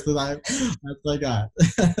for worse, that's what I got.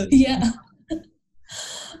 Yeah.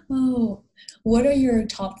 Oh, what are your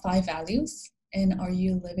top 5 values, and are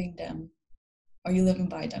you living them? Are you living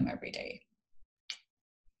by them every day?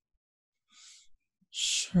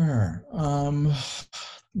 Sure.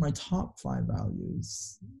 My top 5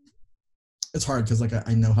 values. It's hard because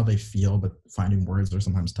I know how they feel, but finding words are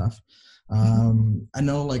sometimes tough. I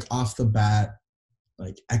know like off the bat,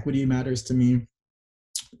 like equity matters to me,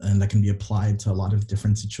 and that can be applied to a lot of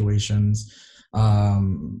different situations.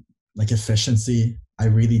 Like efficiency, I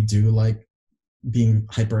really do like being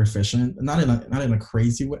hyper efficient, not in a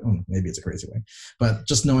crazy way. Oh, maybe it's a crazy way, but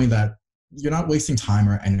just knowing that you're not wasting time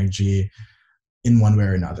or energy in one way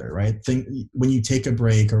or another, right? When you take a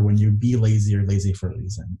break or when you be lazy, you're lazy for a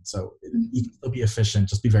reason. So you can still be efficient,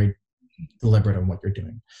 just be very deliberate on what you're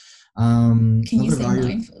doing. Can you say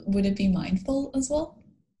mindful? Would it be mindful as well?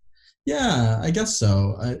 Yeah, I guess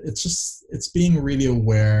so. It's being really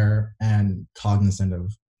aware and cognizant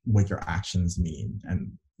of what your actions mean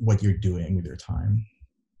and what you're doing with your time.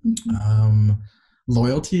 Mhm. Um,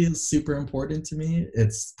 Loyalty is super important to me.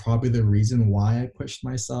 It's probably the reason why I pushed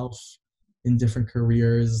myself in different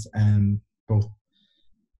careers, and both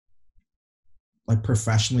like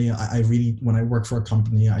professionally. I really, when I work for a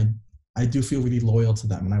company, I do feel really loyal to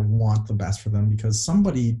them and I want the best for them because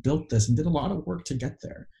somebody built this and did a lot of work to get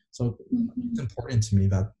there. So it's Mhm. important to me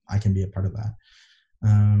that I can be a part of that.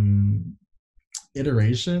 Um,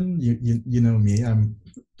 Iteration, you know me, I'm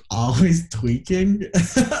always tweaking.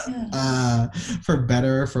 Yeah. uh, for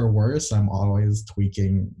better, for worse, I'm always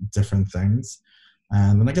tweaking different things.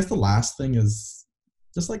 And then I guess the last thing is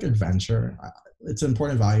just like adventure. It's an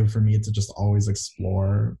important value for me to just always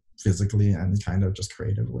explore physically and kind of just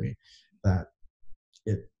creatively. That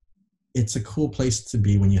it it's a cool place to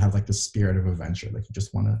be when you have like the spirit of adventure. Like you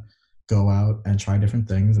just want to go out and try different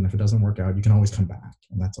things, and if it doesn't work out, you can always come back,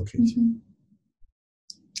 and that's okay too. Mhm.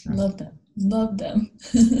 Yeah. Love them. Love them.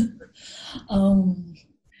 um,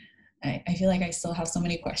 I feel like I still have so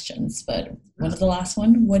many questions, but one of the last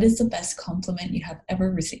one, what is the best compliment you have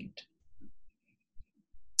ever received?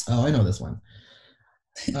 Oh, I know this one.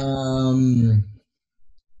 Um,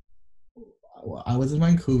 I was in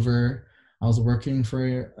Vancouver. I was working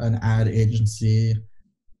for an ad agency,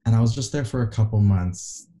 and I was just there for a couple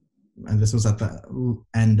months. And this was at the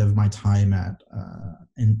end of my time at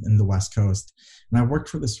in the West Coast. And I worked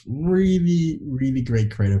for this really, really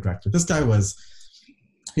great creative director. This guy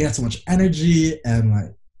he had so much energy and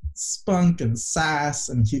like spunk and sass,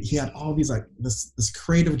 and he had all these like this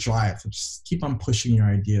creative drive to just keep on pushing your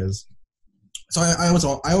ideas. So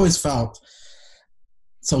I always felt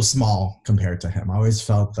so small compared to him. I always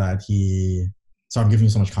felt that so I'm giving you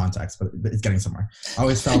so much context, but it's getting somewhere. I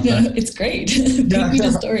always felt No, that, it's great. Paint me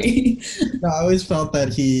the story. no, I always felt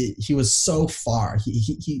that he was so far.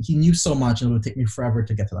 He knew so much, and it would take me forever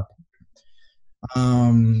to get to that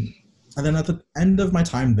point. And then at the end of my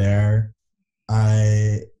time there,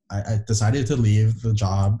 I decided to leave the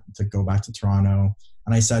job to go back to Toronto,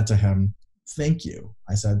 and I said to him, "Thank you."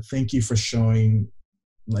 I said, "Thank you for showing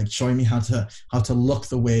me how to look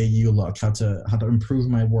the way you look, how to improve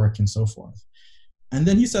my work and so forth." And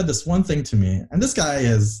then he said this one thing to me, and this guy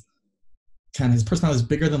is kind of, his personality is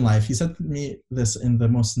bigger than life. He said to me this in the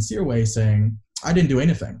most sincere way, saying, "I didn't do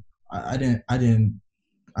anything. I didn't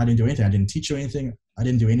do anything. I didn't teach you anything. I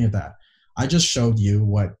didn't do any of that. I just showed you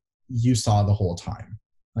what you saw the whole time.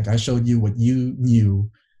 Like I showed you what you knew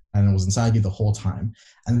and it was inside you the whole time."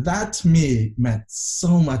 And that to me meant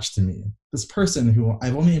so much to me. This person who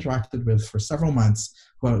I've only interacted with for several months,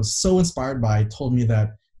 who I was so inspired by, told me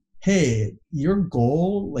that, hey, your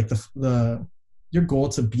goal, like your goal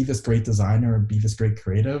to be this great designer or be this great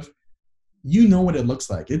creative, you know what it looks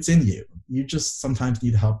like. It's in you. You just sometimes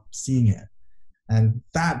need help seeing it. And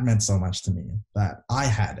that meant so much to me, that I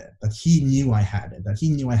had it, that he knew I had it, that he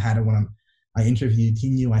knew I had it when I interviewed. He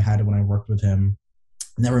knew I had it when I worked with him.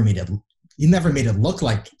 Never made it. He never made it look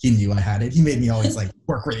like he knew I had it. He made me always like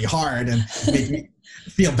work really hard and make me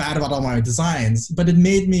feel bad about all my designs. But it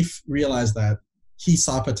made me realize that he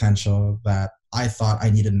saw potential that I thought I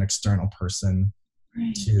needed an external person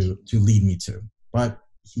Right. to lead me to. But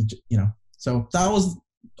so that was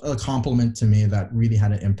a compliment to me that really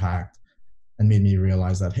had an impact and made me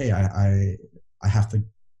realize that, hey, I have to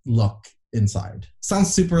look inside.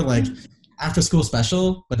 Sounds super like after school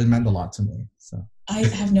special, but it meant a lot to me. So I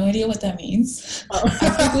have no idea what that means. After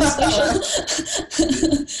school special?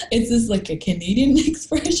 Is this like a Canadian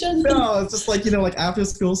expression? No, it's just like, like after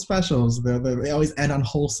school specials, they always end on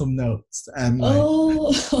wholesome notes and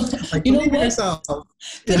like, like you know believe in what? yourself. But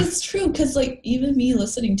Yeah. it's true, because like even me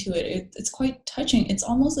listening to it's quite touching. It's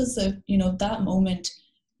almost as if, that moment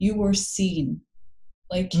you were seen.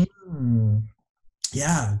 Like,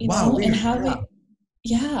 Yeah. Wow. and Weird.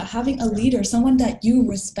 having a leader, someone that you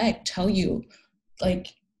respect, tell you, like,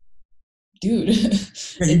 dude,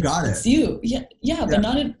 Yeah, you got it's it. you. Yeah, but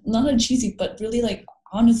not a cheesy, but really like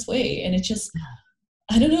honest way. And it just,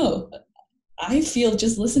 I don't know. I feel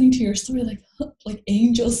just listening to your story like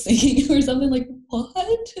angels singing or something. Like,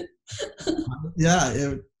 what? Yeah,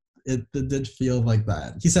 it did feel like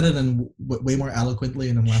that. He said it in way more eloquently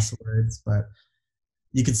and in less words, but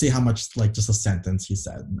you could see how much like just a sentence he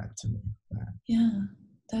said meant to me. Yeah,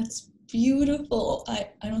 that's beautiful. I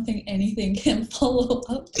don't think anything can follow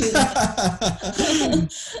up to that.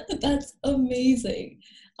 That's amazing.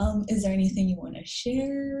 Is there anything you want to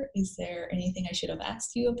share? Is there anything I should have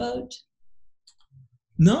asked you about?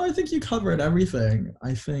 No, I think you covered everything.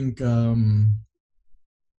 I think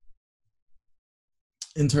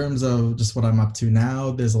in terms of just what I'm up to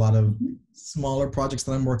now, there's a lot of smaller projects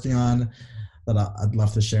that I'm working on that I'd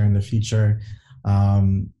love to share in the future.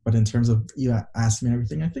 But in terms of you asking me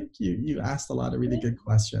everything, I think you asked a lot of really good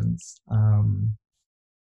questions.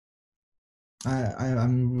 I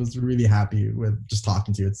was really happy with just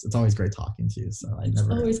talking to you. It's always great talking to you. So It's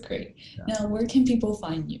always great. Yeah. Now, where can people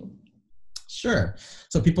find you? Sure.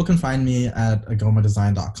 So people can find me at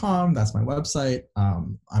agomadesign.com. That's my website.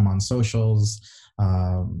 I'm on socials.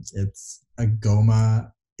 It's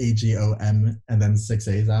Agomaa, Agom, and then 6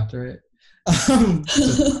 A's after it. I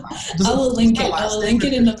will link it. I will link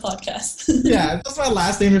it in the podcast. Yeah, that's my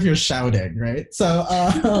last name if you're shouting, right? So,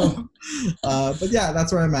 but yeah,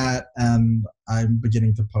 that's where I'm at, and I'm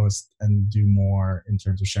beginning to post and do more in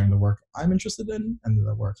terms of sharing the work I'm interested in and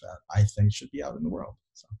the work that I think should be out in the world.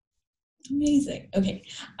 So. Amazing. Okay,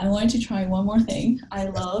 I wanted to try one more thing. I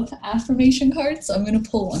love affirmation cards, so I'm going to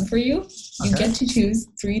pull one for you. You get to choose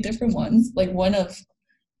 3 different ones, like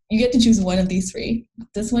you get to choose one of these 3.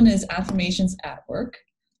 This one is affirmations at work.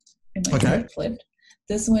 It might get flipped.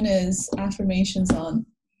 This one is affirmations on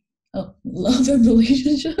love and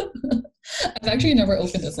relationship. I've actually never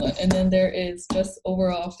opened this one. And then there is just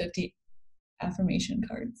overall 50 affirmation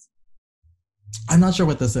cards. I'm not sure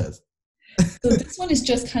what this is. So this one is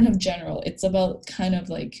just kind of general. It's about kind of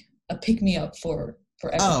like a pick-me-up for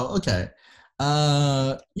everyone. Oh, okay.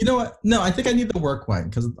 You know what? No, I think I need the work one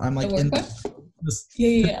because I'm like in this.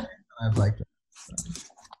 Yeah. I've liked it. So.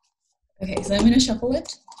 Okay, so I'm going to shuffle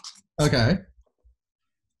it. Okay.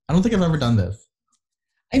 I don't think I've ever done this.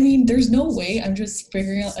 I mean, there's no way. I'm just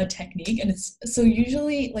figuring out a technique. And it's so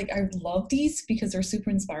usually, like, I love these because they're super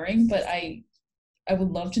inspiring, but I would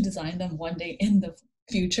love to design them one day in the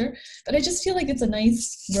future. But I just feel like it's a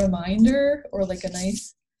nice reminder or like a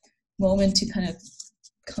nice moment to kind of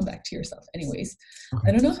come back to yourself. Anyways, okay.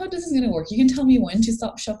 I don't know how this is going to work. You can tell me when to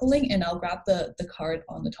stop shuffling and I'll grab the card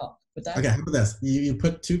on the top. With that. Okay, how about this? You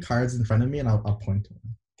put 2 cards in front of me and I'll point to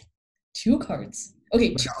them. 2 cards?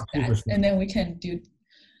 Okay, and then we can do...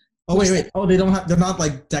 Oh, wait. Oh, they're not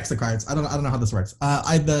like decks of cards. I don't know how this works.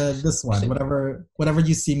 This one, whatever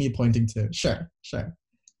you see me pointing to. Sure.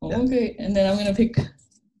 Okay, and then I'm going to pick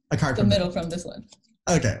a card the middle from this one.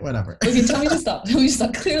 Okay, whatever. Okay, tell me to stop.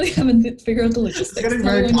 Clearly I haven't figured out the logistics. It's getting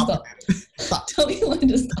very complicated. Stop. Tell me when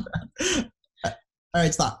to stop. All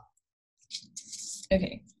right, stop.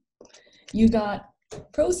 Okay. You got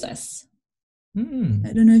process. I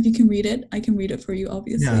don't know if you can read it. I can read it for you,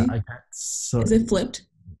 obviously. Yeah, I can. So, is it flipped?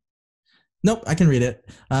 Nope, I can read it.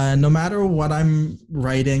 No matter what I'm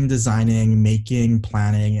writing, designing, making,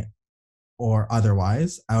 planning, or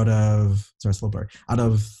otherwise, out of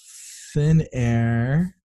thin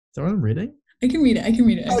air. Is that what I'm reading? I can read it.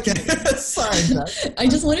 Okay, sorry. I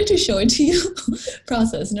just wanted to show it to you.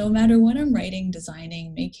 Process. No matter what I'm writing,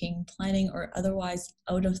 designing, making, planning, or otherwise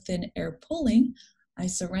out of thin air pulling, I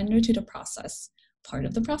surrender to the process, part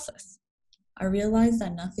of the process. I realize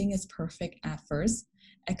that nothing is perfect at first,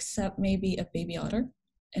 except maybe a baby otter,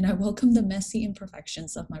 and I welcome the messy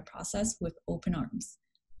imperfections of my process with open arms.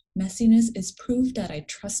 Messiness is proof that I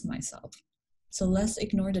trust myself. So let's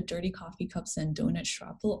ignore the dirty coffee cups and donut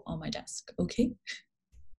shrapnel on my desk, okay?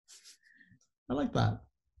 I like that.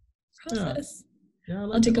 Process. Yeah,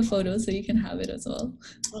 I'll take a photo so you can have it as well.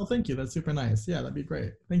 Oh, thank you. That's super nice. Yeah, that'd be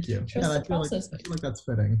great. Thank you. I feel like that's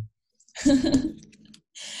fitting.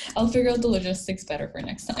 I'll figure out the logistics better for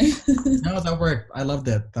next time. No, that worked. I loved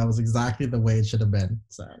it. That was exactly the way it should have been.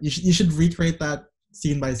 So you should recreate that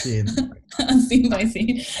scene by scene. Scene by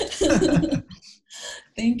scene.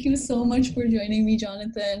 Thank you so much for joining me,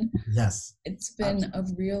 Jonathan. Yes. It's been a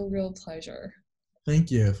real pleasure.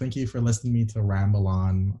 Thank you. Thank you for listening to me to ramble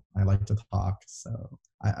on. I like to talk. So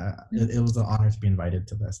it was an honor to be invited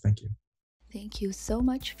to this. Thank you. Thank you so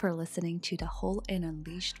much for listening to the Whole and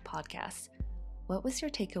Unleashed podcast. What was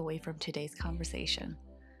your takeaway from today's conversation?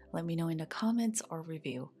 Let me know in the comments or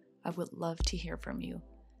review. I would love to hear from you.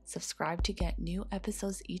 Subscribe to get new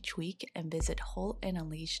episodes each week and visit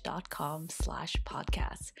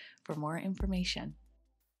wholeandunleashed.com/podcast for more information.